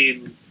 I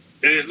mean, and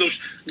there's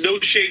no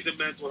shade to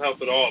mental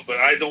health at all, but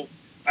I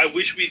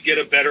wish we'd get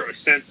a better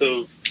sense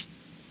of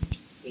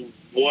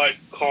what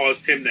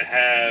caused him to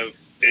have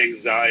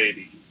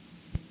anxiety.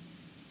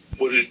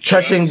 Was it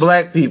touching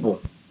black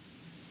people?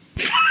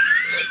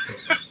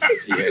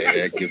 Yeah,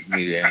 that gives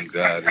me the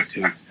anxiety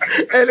too.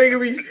 And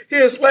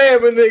he'll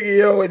slam a nigga,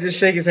 yo, and just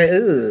shake his head.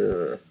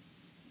 Ugh.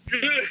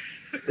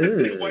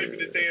 Wiping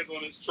his hands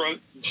on his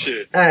trunks and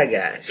shit. I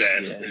got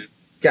you.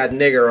 Got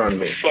nigger on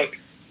me.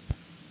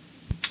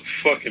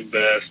 Fucking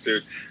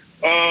bastard.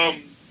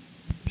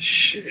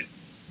 Shit.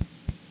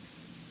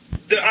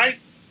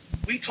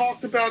 We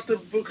talked about the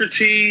Booker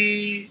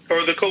T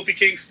or the Kofi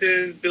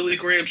Kingston, Billy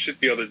Graham shit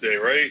the other day,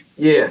 right?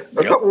 Yeah,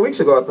 a couple weeks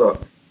ago, I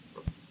thought.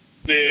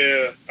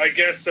 Yeah, I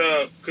guess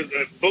because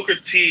Booker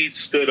T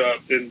stood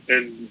up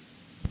and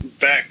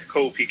backed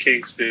Kofi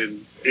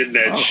Kingston in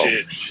that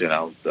shit. Shit,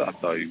 I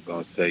thought you were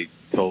gonna say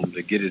told him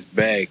to get his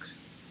bags.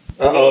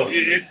 Uh-oh.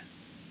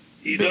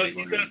 He does.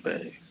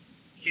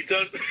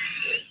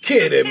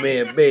 Kid that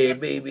man bad,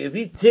 baby. If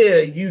he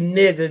tell you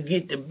nigga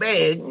get the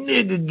bag,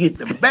 nigga get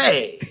the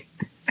bag.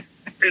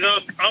 And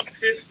I'm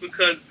pissed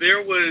because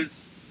there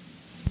was,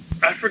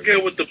 I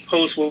forget what the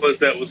post was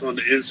that was on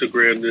the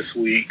Instagram this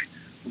week,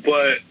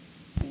 but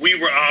we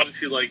were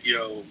obviously like,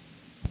 yo,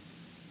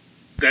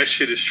 that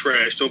shit is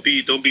trash. Don't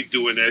be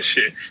doing that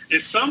shit. And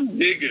some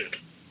nigga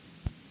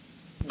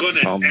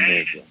gonna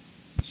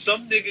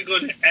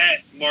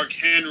at Mark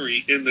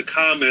Henry in the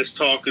comments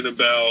talking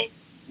about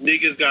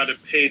niggas gotta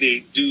pay their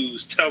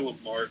dues. Tell them,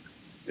 Mark.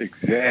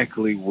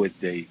 Exactly what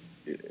they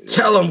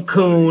tell them,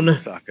 coon.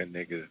 Sucker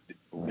niggas.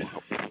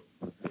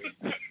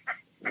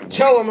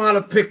 Tell them how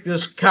to pick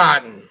this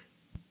cotton.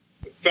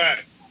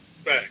 Fact.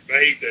 I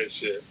hate that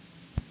shit.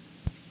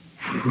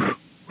 I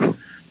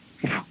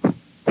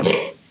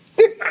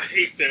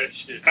hate that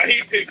shit. I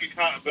hate picking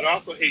cotton, but I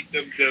also hate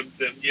them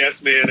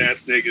yes man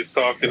ass niggas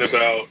talking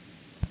about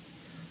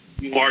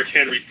Mark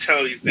Henry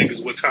tell these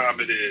niggas what time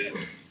it is.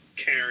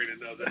 Carrying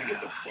another.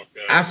 Get the fuck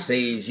out. I say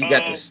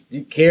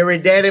you carry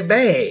daddy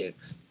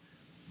bags.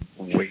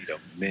 Wait a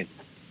minute.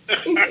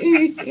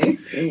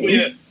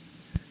 Yeah.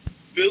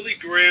 Billy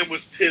Graham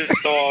was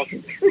pissed off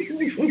because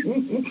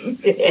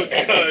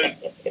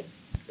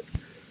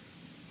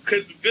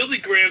Billy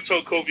Graham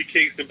told Kofi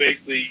Kingston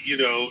basically, you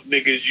know,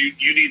 niggas,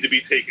 you need to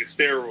be taking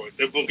steroids.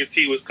 And Booker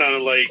T was kind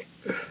of like,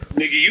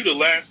 nigga, you the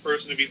last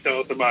person to be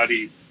telling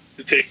somebody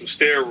to take some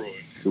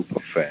steroids. Super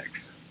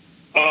facts.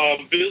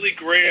 Billy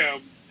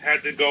Graham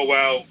had to go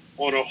out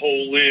on a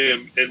whole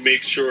limb and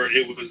make sure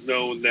it was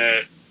known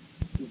that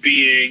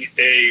being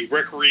a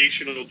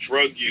recreational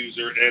drug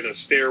user and a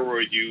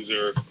steroid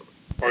user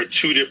are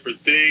two different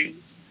things.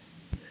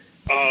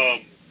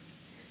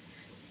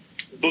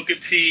 Booker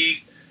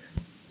T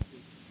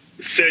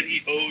said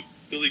he owed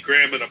Billy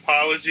Graham an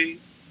apology.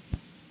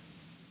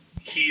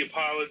 He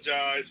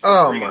apologized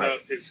for bringing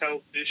up his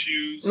health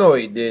issues. No,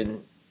 he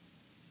didn't.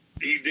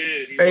 He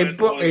did. Hey,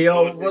 Booker,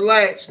 yo,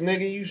 relax,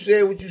 nigga. You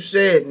said what you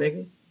said,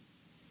 nigga.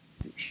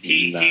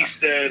 He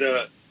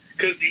said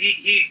because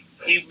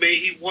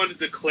he wanted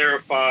to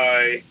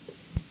clarify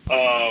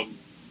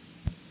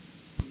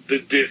the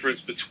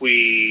difference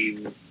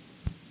between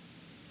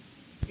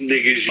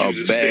niggas a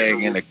using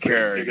bag and a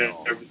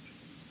carry-on.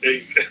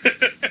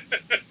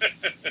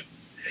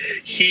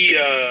 He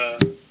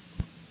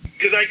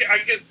because I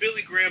guess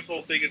Billy Graham's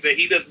whole thing is that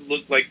he doesn't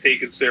look like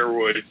taking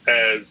steroids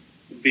as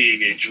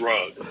being a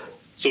drug,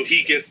 so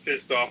he gets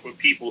pissed off when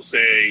people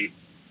say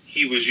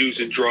he was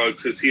using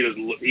drugs because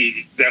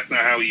that's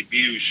not how he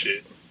views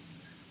shit.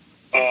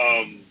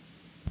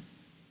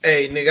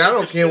 Hey, nigga, I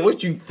don't care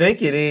what you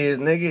think it is,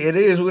 nigga. It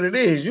is what it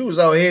is. You was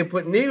out here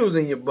putting needles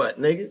in your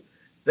butt, nigga.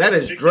 That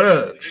is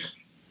drugs.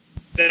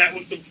 That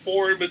was some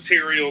foreign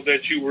material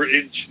that you were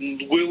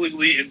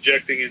willingly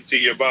injecting into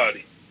your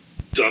body.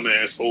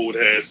 Dumbass, old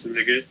ass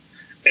nigga.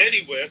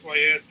 Anyway, that's why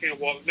your ass can't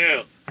walk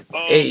now.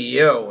 Hey,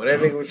 yo, that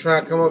nigga was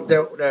trying to come up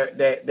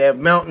that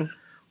mountain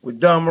with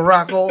Don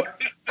Morocco.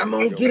 I'm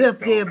going to get up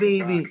there,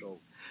 baby.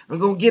 I'm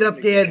going to get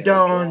up there,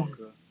 Don.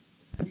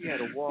 He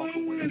had a walker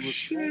when he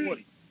was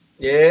 40.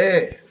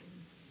 Yeah.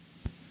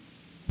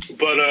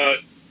 But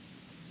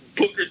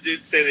Booker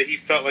did say that he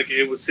felt like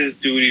it was his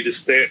duty to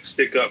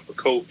stick up for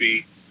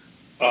Kofi.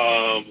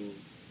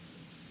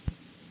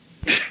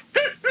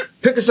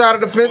 Pick a side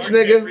of the fence,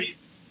 nigga.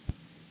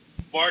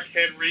 Mark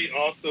Henry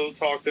also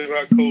talked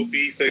about Kofi.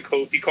 He said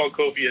he called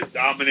Kofi a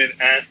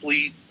dominant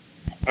athlete,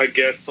 I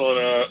guess,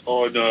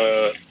 on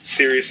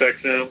Sirius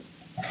XM.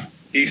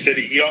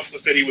 He also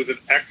said he was an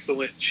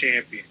excellent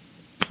champion.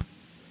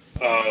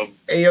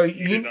 Hey, yo,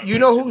 you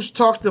know who's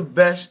talked the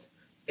best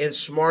and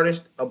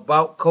smartest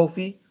about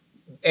Kofi,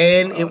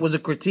 and it was a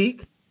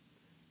critique?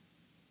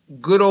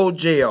 Good old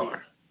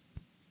JR.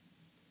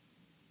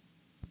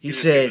 He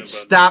said,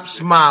 "Stop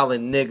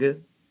smiling,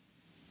 nigga."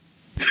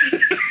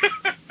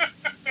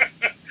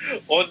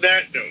 On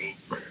that note,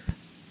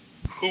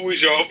 who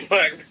was y'all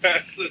black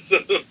wrestlers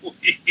of the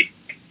week?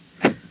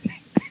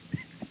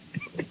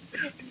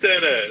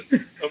 Dead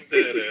ass. I'm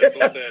dead ass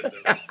on that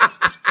note.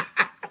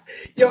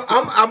 Yo,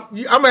 I'm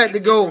gonna have to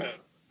go.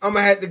 I'm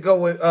gonna have to go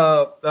with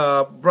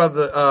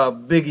brother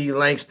Biggie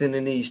Langston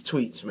in these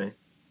tweets, man.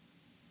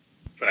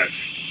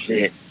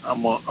 Shit,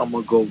 I'm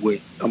gonna go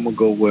with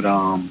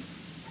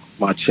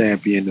my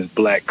champion is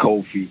Black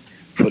Kofi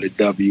for the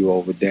W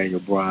over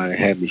Daniel Bryan.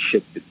 Had me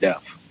shook to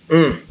death.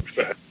 I'm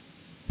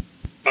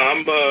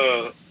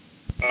gonna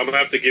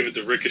have to give it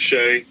to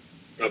Ricochet.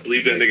 I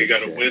believe that nigga got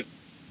to win.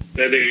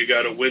 That nigga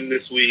got to win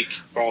this week.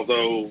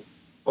 Although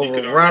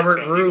over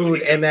Robert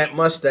Roode and that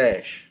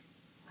mustache.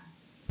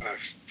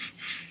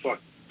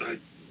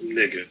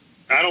 Nigga,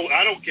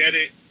 I don't get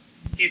it.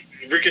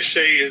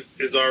 Ricochet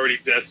is already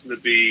destined to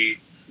be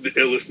the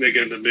illest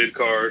nigga in the mid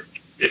card.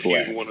 If you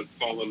even want to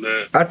call him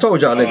that. I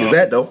told y'all niggas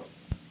that though.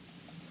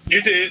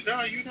 You did.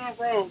 No, you're not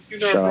wrong. You're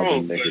not Shout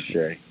wrong. Nigga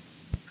Shay.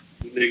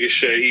 Nigga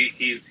Shay,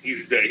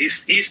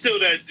 he's still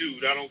that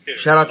dude. I don't care.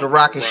 Shout out to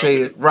Rock and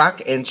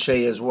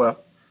Shay as well.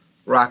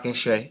 Rock and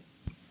Shay.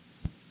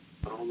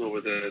 I don't know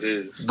what that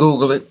is.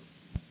 Google it.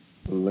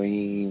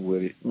 Lean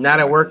with it. Not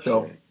at work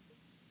though.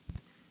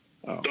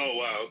 Oh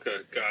wow. Okay,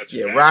 gotcha.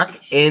 Yeah, Rock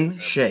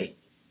and Shay.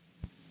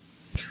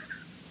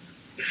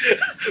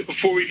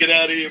 Before we get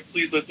out of here,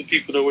 please let the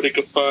people know where they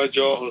can find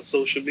y'all on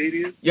social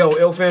media. Yo,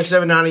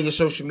 IlFam79 on your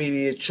social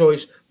media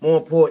choice. More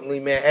importantly,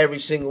 man, every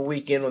single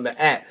weekend on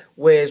the app.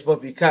 Where's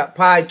Buffy Cop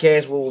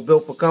Podcast, where we're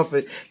built for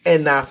comfort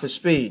and not for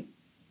speed.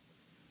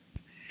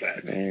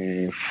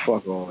 Man,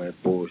 fuck all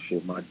that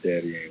bullshit. My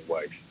daddy ain't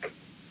white.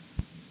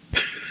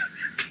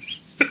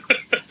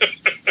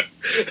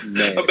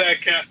 Man. I'm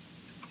back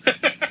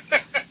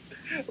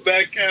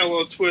Cal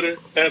on Twitter,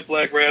 at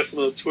Black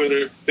Wrestling on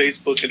Twitter,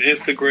 Facebook, and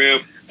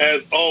Instagram.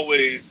 As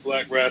always,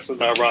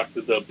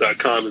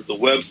 blackwrestling.rockthedub.com is the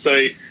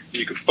website.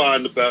 You can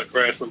find the Black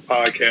Wrestling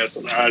Podcast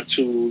on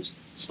iTunes,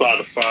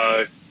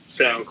 Spotify,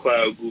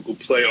 SoundCloud, Google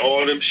Play,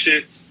 all them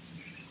shits.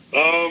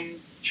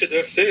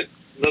 That's it.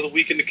 Another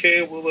week in the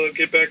can. We'll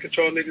get back at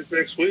y'all niggas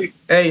next week.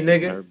 Hey,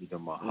 nigga,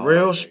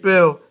 real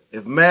spill.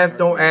 If Math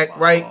don't act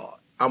right,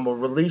 I'm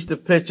going to release the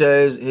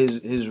picture of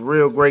his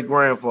real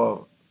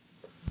great-grandfather.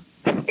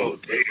 Oh,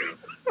 damn.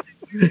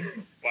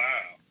 Wow.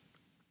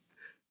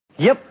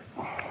 Yep.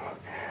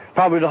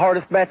 Probably the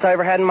hardest match I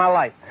ever had in my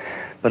life.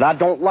 But I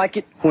don't like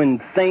it when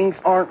things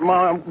aren't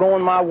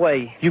going my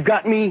way. You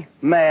got me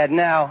mad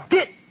now.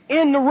 Get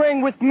in the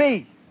ring with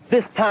me.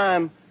 This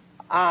time,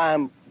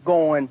 I'm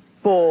going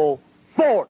full force.